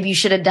it. Maybe you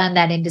should have done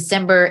that in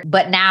December,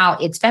 but now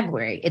it's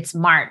February, it's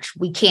March.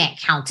 We can't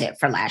count it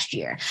for last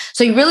year.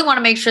 So you really want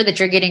to make sure that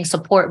you're getting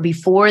support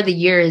before the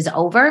year is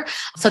over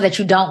so that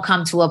you don't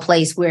come to a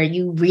place where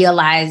you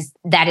realize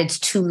that it's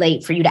too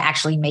late for you to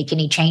actually make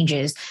any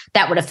changes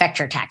that would affect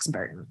your tax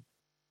burden.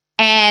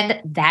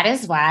 And that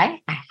is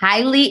why I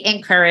highly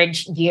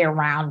encourage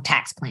year-round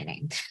tax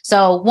planning.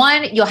 So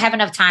one, you'll have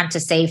enough time to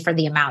save for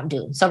the amount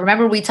due. So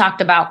remember, we talked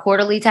about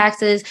quarterly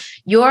taxes.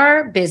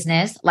 Your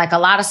business, like a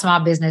lot of small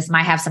business,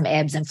 might have some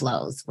ebbs and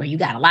flows where you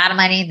got a lot of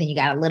money, then you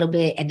got a little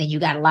bit, and then you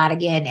got a lot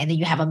again, and then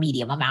you have a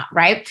medium amount,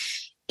 right?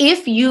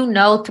 If you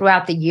know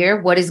throughout the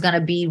year what is going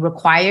to be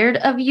required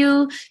of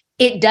you,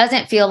 it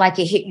doesn't feel like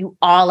it hit you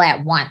all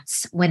at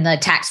once when the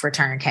tax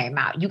return came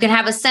out. You can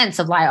have a sense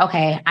of like,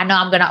 okay, I know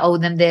I'm going to owe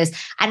them this.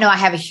 I know I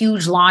have a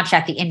huge launch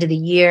at the end of the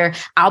year.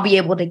 I'll be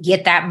able to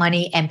get that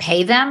money and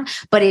pay them,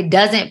 but it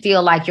doesn't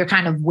feel like you're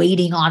kind of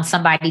waiting on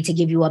somebody to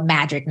give you a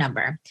magic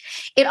number.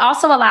 It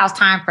also allows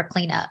time for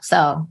cleanup.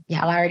 So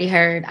y'all already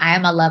heard, I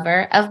am a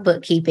lover of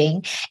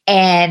bookkeeping.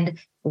 And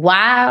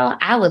while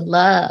I would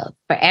love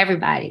for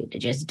everybody to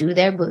just do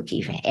their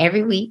bookkeeping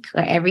every week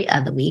or every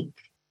other week,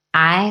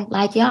 I,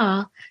 like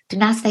y'all, do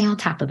not stay on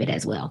top of it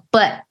as well.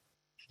 But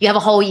you have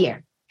a whole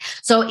year.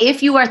 So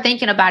if you are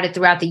thinking about it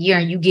throughout the year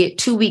and you get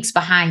 2 weeks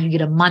behind, you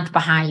get a month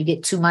behind, you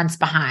get 2 months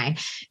behind,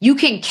 you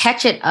can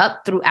catch it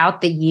up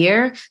throughout the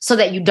year so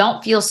that you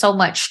don't feel so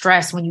much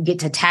stress when you get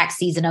to tax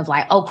season of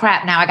like, oh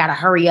crap, now I got to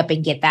hurry up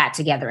and get that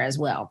together as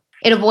well.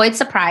 It avoids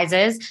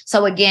surprises.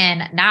 So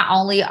again, not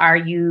only are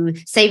you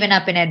saving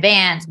up in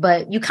advance,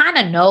 but you kind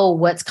of know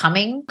what's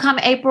coming come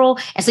April.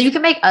 And so you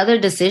can make other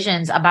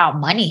decisions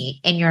about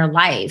money in your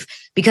life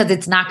because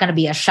it's not going to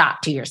be a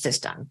shock to your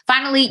system.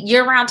 Finally,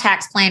 year-round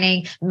tax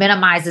planning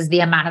minimizes the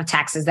amount of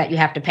taxes that you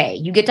have to pay.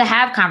 You get to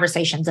have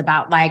conversations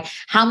about like,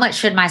 how much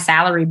should my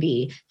salary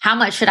be? How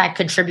much should I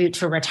contribute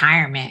to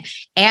retirement?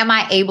 Am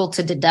I able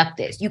to deduct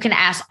this? You can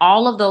ask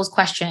all of those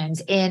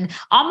questions in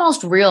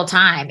almost real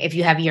time if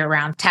you have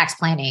year-round tax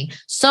planning,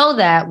 so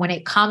that when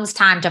it comes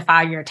time to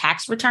file your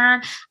tax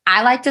return,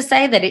 I like to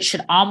say that it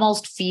should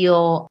almost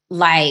feel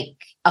like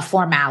a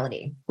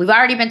formality. We've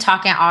already been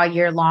talking all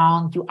year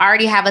long. You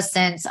already have a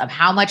sense of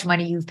how much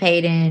money you've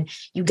paid in.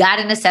 You got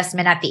an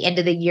assessment at the end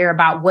of the year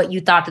about what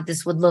you thought that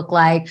this would look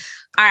like.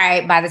 All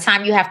right, by the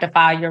time you have to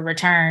file your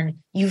return,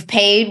 you've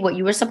paid what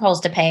you were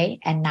supposed to pay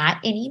and not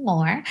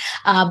anymore.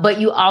 But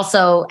you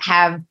also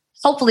have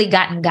hopefully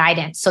gotten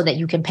guidance so that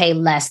you can pay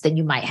less than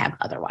you might have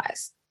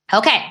otherwise.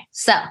 Okay,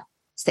 so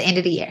it's the end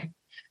of the year.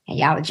 And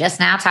y'all are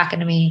just now talking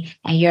to me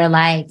and you're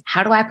like,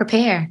 how do I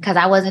prepare? Because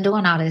I wasn't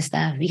doing all this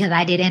stuff because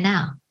I didn't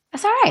know.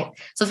 That's all right.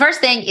 So the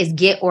first thing is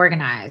get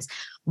organized.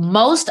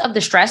 Most of the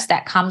stress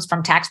that comes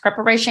from tax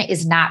preparation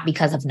is not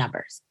because of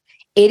numbers.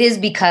 It is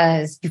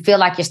because you feel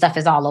like your stuff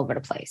is all over the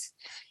place.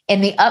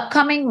 In the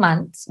upcoming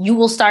months, you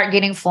will start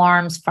getting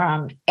forms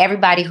from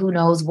everybody who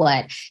knows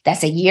what.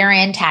 That's a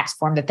year-end tax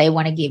form that they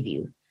want to give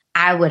you.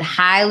 I would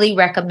highly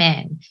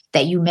recommend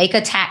that you make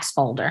a tax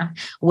folder,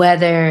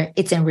 whether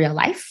it's in real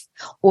life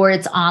or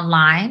it's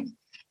online,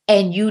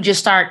 and you just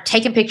start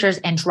taking pictures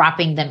and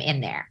dropping them in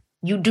there.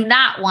 You do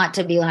not want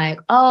to be like,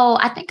 oh,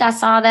 I think I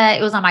saw that.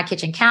 It was on my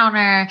kitchen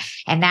counter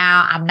and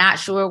now I'm not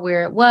sure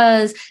where it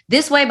was.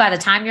 This way, by the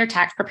time your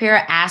tax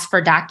preparer asks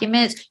for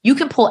documents, you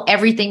can pull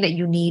everything that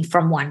you need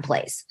from one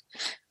place.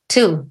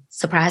 2,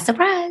 surprise,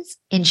 surprise,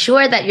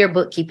 ensure that your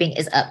bookkeeping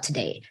is up to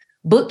date.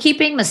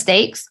 Bookkeeping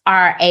mistakes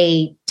are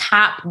a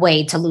top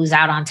way to lose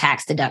out on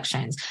tax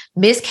deductions.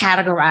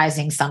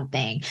 Miscategorizing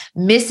something,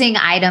 missing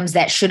items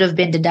that should have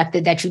been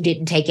deducted that you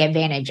didn't take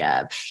advantage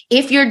of.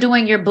 If you're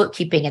doing your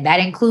bookkeeping, and that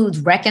includes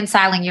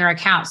reconciling your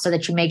accounts so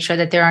that you make sure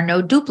that there are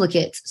no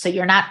duplicates, so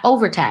you're not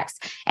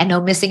overtaxed, and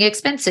no missing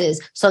expenses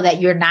so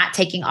that you're not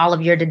taking all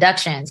of your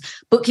deductions,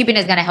 bookkeeping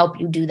is going to help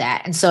you do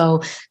that. And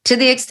so to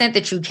the extent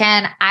that you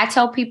can, I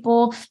tell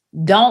people,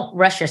 don't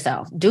rush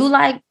yourself. Do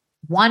like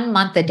 1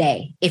 month a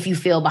day if you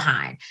feel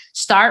behind.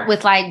 Start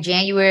with like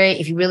January.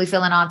 If you're really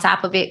feeling on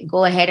top of it,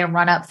 go ahead and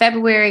run up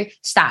February.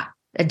 Stop.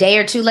 A day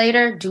or two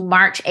later, do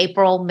March,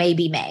 April,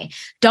 maybe May.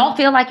 Don't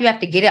feel like you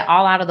have to get it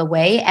all out of the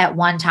way at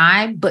one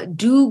time, but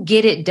do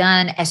get it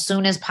done as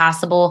soon as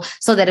possible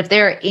so that if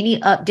there are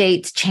any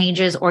updates,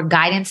 changes, or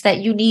guidance that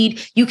you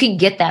need, you can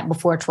get that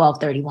before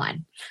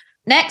 12/31.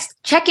 Next,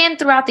 check in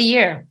throughout the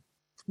year.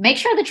 Make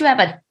sure that you have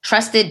a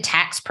trusted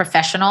tax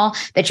professional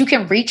that you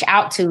can reach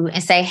out to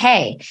and say,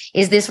 hey,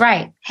 is this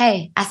right?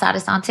 Hey, I saw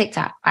this on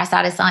TikTok. I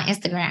saw this on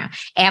Instagram.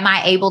 Am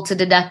I able to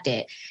deduct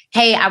it?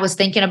 Hey, I was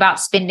thinking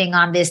about spending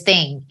on this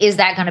thing. Is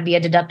that going to be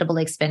a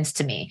deductible expense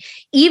to me?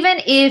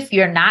 Even if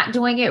you're not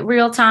doing it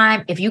real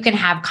time, if you can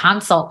have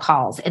consult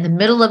calls in the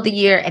middle of the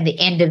year and the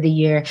end of the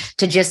year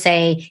to just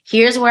say,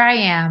 here's where I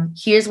am.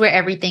 Here's where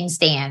everything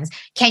stands.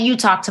 Can you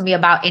talk to me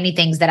about any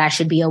things that I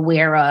should be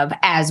aware of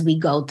as we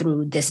go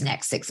through this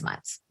next 6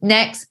 months?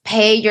 Next,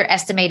 pay your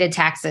estimated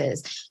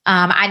taxes.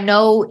 I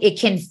know it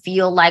can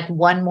feel like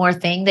one more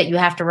thing that you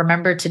have to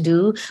remember to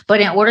do,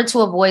 but in order to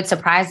avoid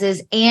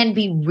surprises and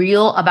be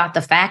real about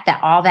the fact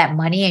that all that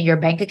money in your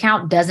bank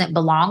account doesn't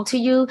belong to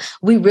you,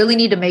 we really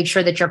need to make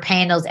sure that you're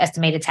paying those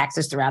estimated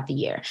taxes throughout the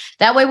year.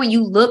 That way, when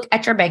you look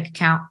at your bank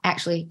account,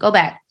 actually go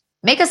back,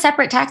 make a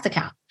separate tax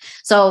account.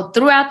 So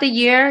throughout the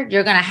year,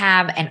 you're going to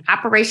have an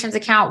operations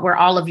account where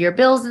all of your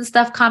bills and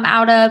stuff come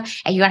out of,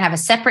 and you're going to have a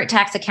separate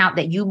tax account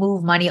that you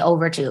move money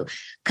over to.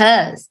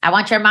 Because I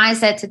want your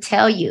mindset to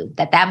tell you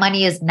that that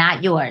money is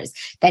not yours,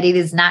 that it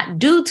is not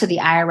due to the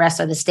IRS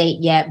or the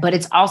state yet, but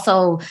it's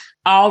also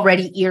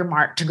already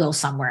earmarked to go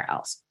somewhere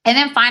else. And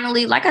then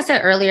finally, like I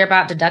said earlier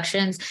about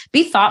deductions,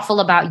 be thoughtful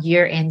about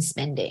year-end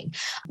spending.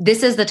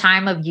 This is the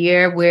time of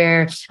year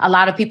where a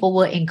lot of people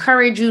will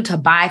encourage you to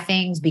buy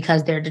things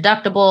because they're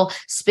deductible,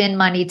 spend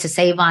money to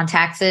save on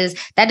taxes.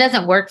 That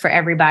doesn't work for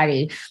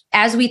everybody.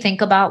 As we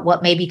think about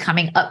what may be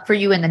coming up for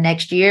you in the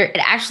next year, it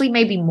actually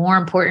may be more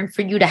important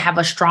for you to have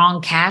a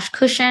strong cash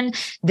cushion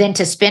than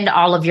to spend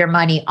all of your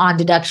money on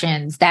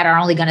deductions that are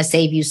only going to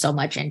save you so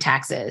much in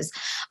taxes.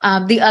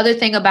 The other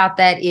thing about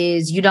that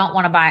is you don't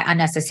want to buy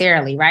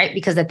unnecessarily, right?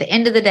 Because at the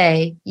end of the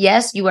day,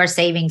 yes, you are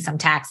saving some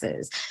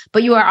taxes,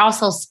 but you are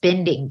also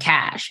spending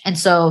cash. And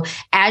so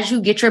as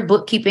you get your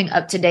bookkeeping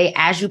up to date,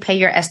 as you pay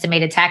your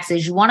estimated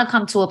taxes, you want to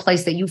come to a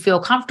place that you feel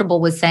comfortable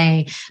with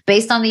saying,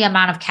 based on the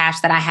amount of cash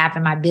that I have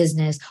in my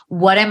business,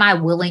 what am I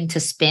willing to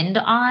spend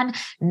on?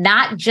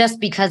 Not just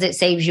because it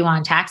saves you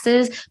on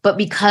taxes, but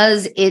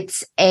because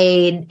it's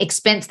an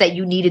expense that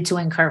you needed to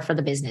incur for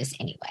the business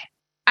anyway.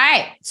 All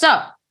right. So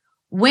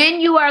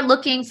when you are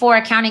looking for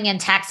accounting and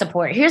tax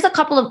support, here's a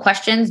couple of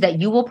questions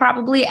that you will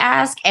probably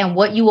ask and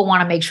what you will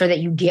want to make sure that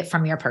you get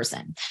from your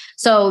person.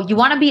 So you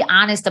want to be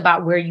honest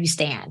about where you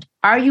stand.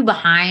 Are you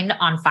behind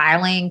on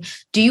filing?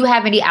 Do you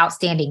have any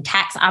outstanding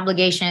tax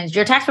obligations?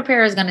 Your tax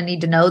preparer is going to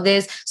need to know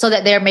this so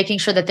that they're making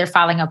sure that they're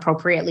filing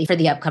appropriately for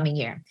the upcoming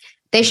year.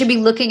 They should be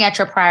looking at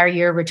your prior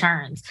year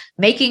returns,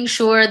 making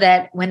sure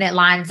that when it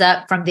lines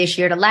up from this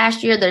year to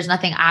last year, there's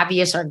nothing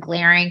obvious or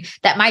glaring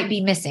that might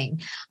be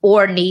missing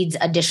or needs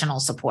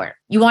additional support.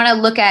 You want to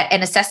look at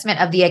an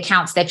assessment of the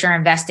accounts that you're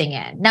investing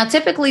in. Now,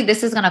 typically,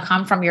 this is going to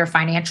come from your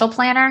financial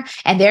planner,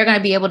 and they're going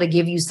to be able to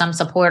give you some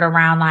support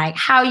around like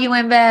how you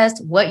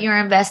invest, what you're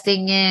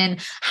investing in,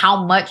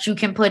 how much you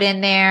can put in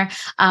there.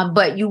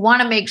 But you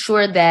want to make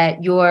sure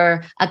that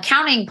your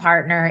accounting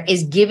partner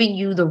is giving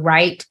you the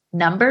right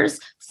numbers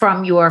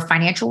from your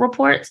financial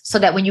reports so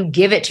that when you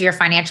give it to your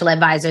financial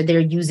advisor, they're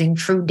using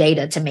true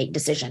data to make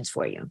decisions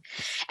for you.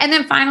 And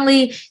then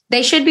finally,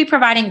 they should be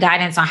providing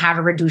guidance on how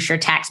to reduce your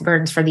tax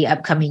burdens for the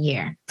upcoming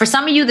year. For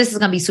some of you, this is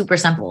going to be super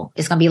simple.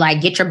 It's going to be like,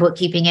 get your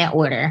bookkeeping in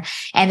order,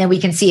 and then we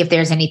can see if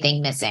there's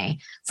anything missing.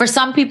 For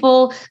some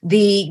people,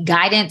 the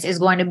guidance is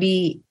going to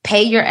be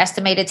pay your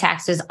estimated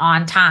taxes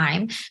on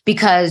time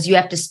because you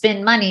have to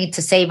spend money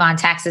to save on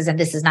taxes, and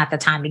this is not the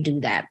time to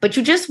do that. But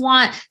you just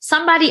want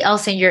somebody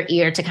else in your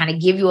ear to kind of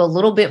give you a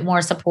little bit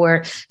more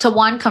support to,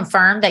 one,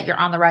 confirm that you're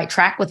on the right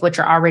track with what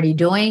you're already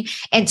doing,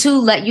 and two,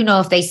 let you know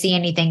if they see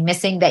anything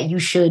missing that you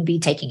should be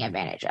taking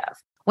advantage of.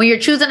 When you're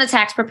choosing a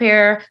tax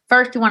preparer,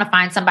 first, you want to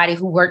find somebody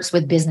who works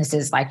with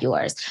businesses like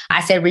yours.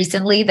 I said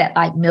recently that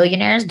like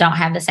millionaires don't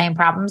have the same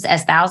problems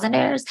as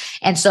thousandaires.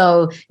 And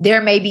so there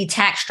may be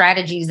tax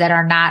strategies that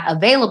are not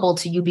available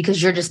to you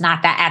because you're just not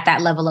at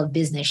that level of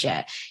business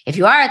yet. If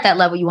you are at that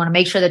level, you want to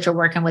make sure that you're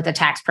working with a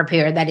tax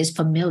preparer that is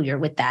familiar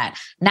with that,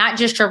 not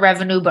just your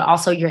revenue, but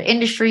also your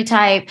industry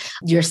type,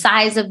 your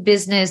size of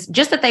business,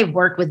 just that they've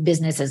worked with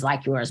businesses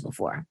like yours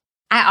before.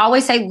 I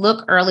always say,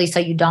 look early so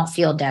you don't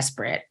feel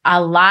desperate.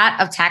 A lot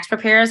of tax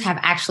preparers have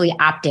actually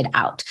opted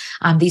out.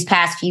 These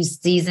past few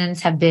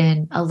seasons have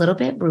been a little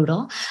bit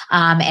brutal.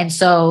 And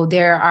so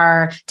there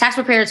are tax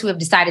preparers who have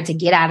decided to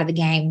get out of the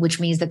game, which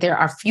means that there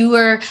are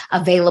fewer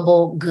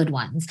available good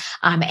ones.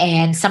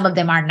 And some of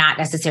them are not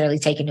necessarily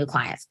taking new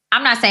clients.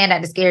 I'm not saying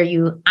that to scare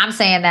you. I'm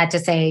saying that to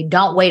say,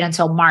 don't wait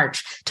until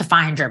March to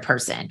find your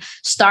person.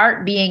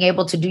 Start being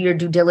able to do your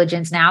due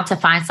diligence now to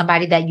find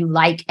somebody that you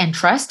like and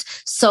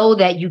trust so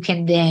that you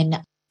can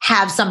then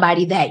have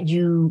somebody that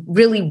you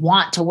really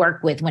want to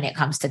work with when it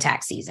comes to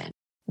tax season.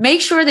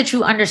 Make sure that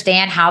you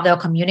understand how they'll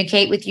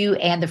communicate with you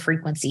and the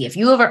frequency. If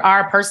you ever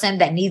are a person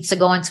that needs to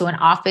go into an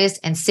office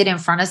and sit in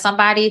front of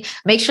somebody,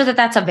 make sure that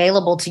that's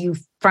available to you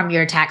from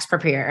your tax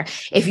preparer.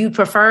 If you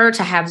prefer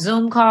to have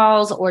Zoom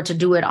calls or to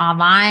do it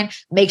online,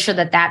 make sure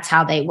that that's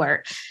how they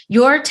work.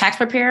 Your tax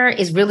preparer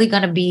is really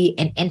going to be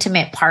an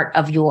intimate part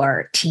of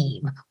your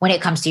team when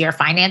it comes to your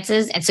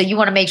finances. And so you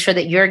want to make sure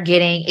that you're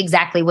getting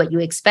exactly what you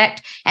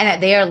expect and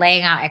that they are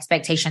laying out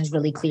expectations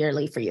really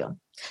clearly for you.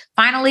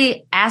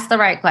 Finally, ask the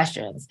right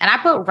questions. And I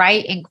put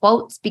right in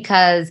quotes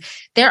because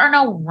there are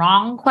no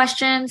wrong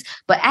questions,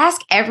 but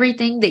ask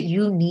everything that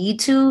you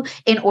need to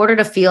in order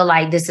to feel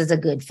like this is a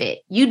good fit.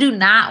 You do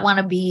not want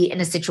to be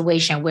in a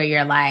situation where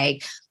you're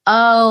like,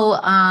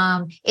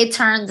 it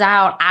turns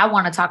out I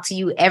want to talk to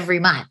you every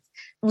month.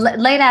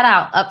 Lay that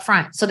out up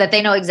front so that they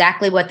know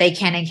exactly what they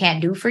can and can't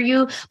do for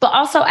you. But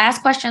also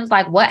ask questions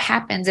like, what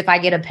happens if I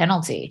get a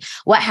penalty?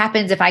 What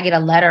happens if I get a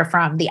letter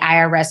from the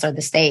IRS or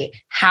the state?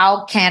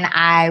 How can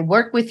I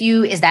work with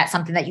you? Is that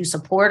something that you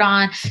support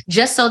on?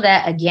 Just so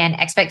that, again,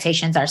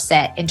 expectations are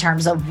set in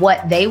terms of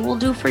what they will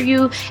do for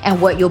you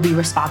and what you'll be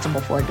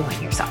responsible for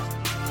doing yourself.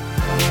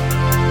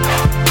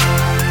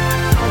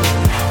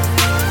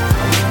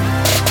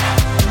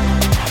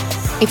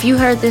 If you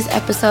heard this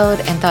episode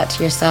and thought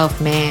to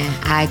yourself, man,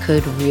 I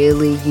could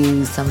really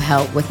use some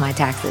help with my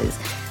taxes,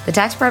 the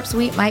Tax Prep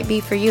Suite might be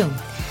for you.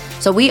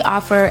 So we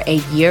offer a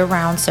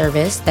year-round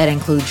service that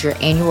includes your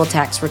annual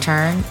tax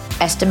return,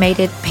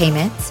 estimated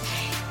payments,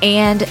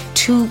 and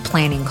 2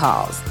 planning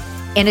calls,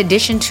 in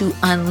addition to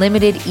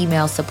unlimited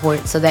email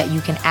support so that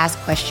you can ask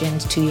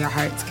questions to your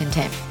heart's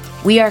content.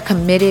 We are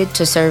committed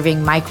to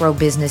serving micro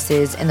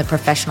businesses in the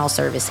professional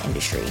service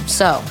industry.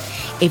 So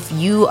if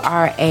you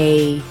are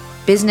a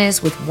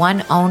business with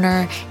one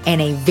owner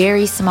and a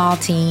very small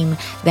team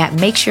that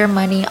makes your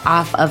money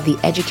off of the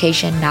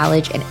education,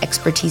 knowledge, and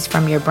expertise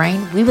from your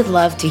brain, we would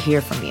love to hear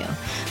from you.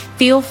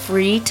 Feel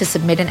free to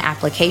submit an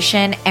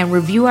application and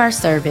review our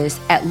service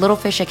at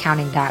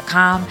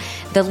littlefishaccounting.com.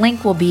 The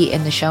link will be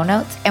in the show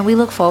notes, and we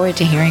look forward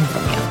to hearing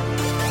from you.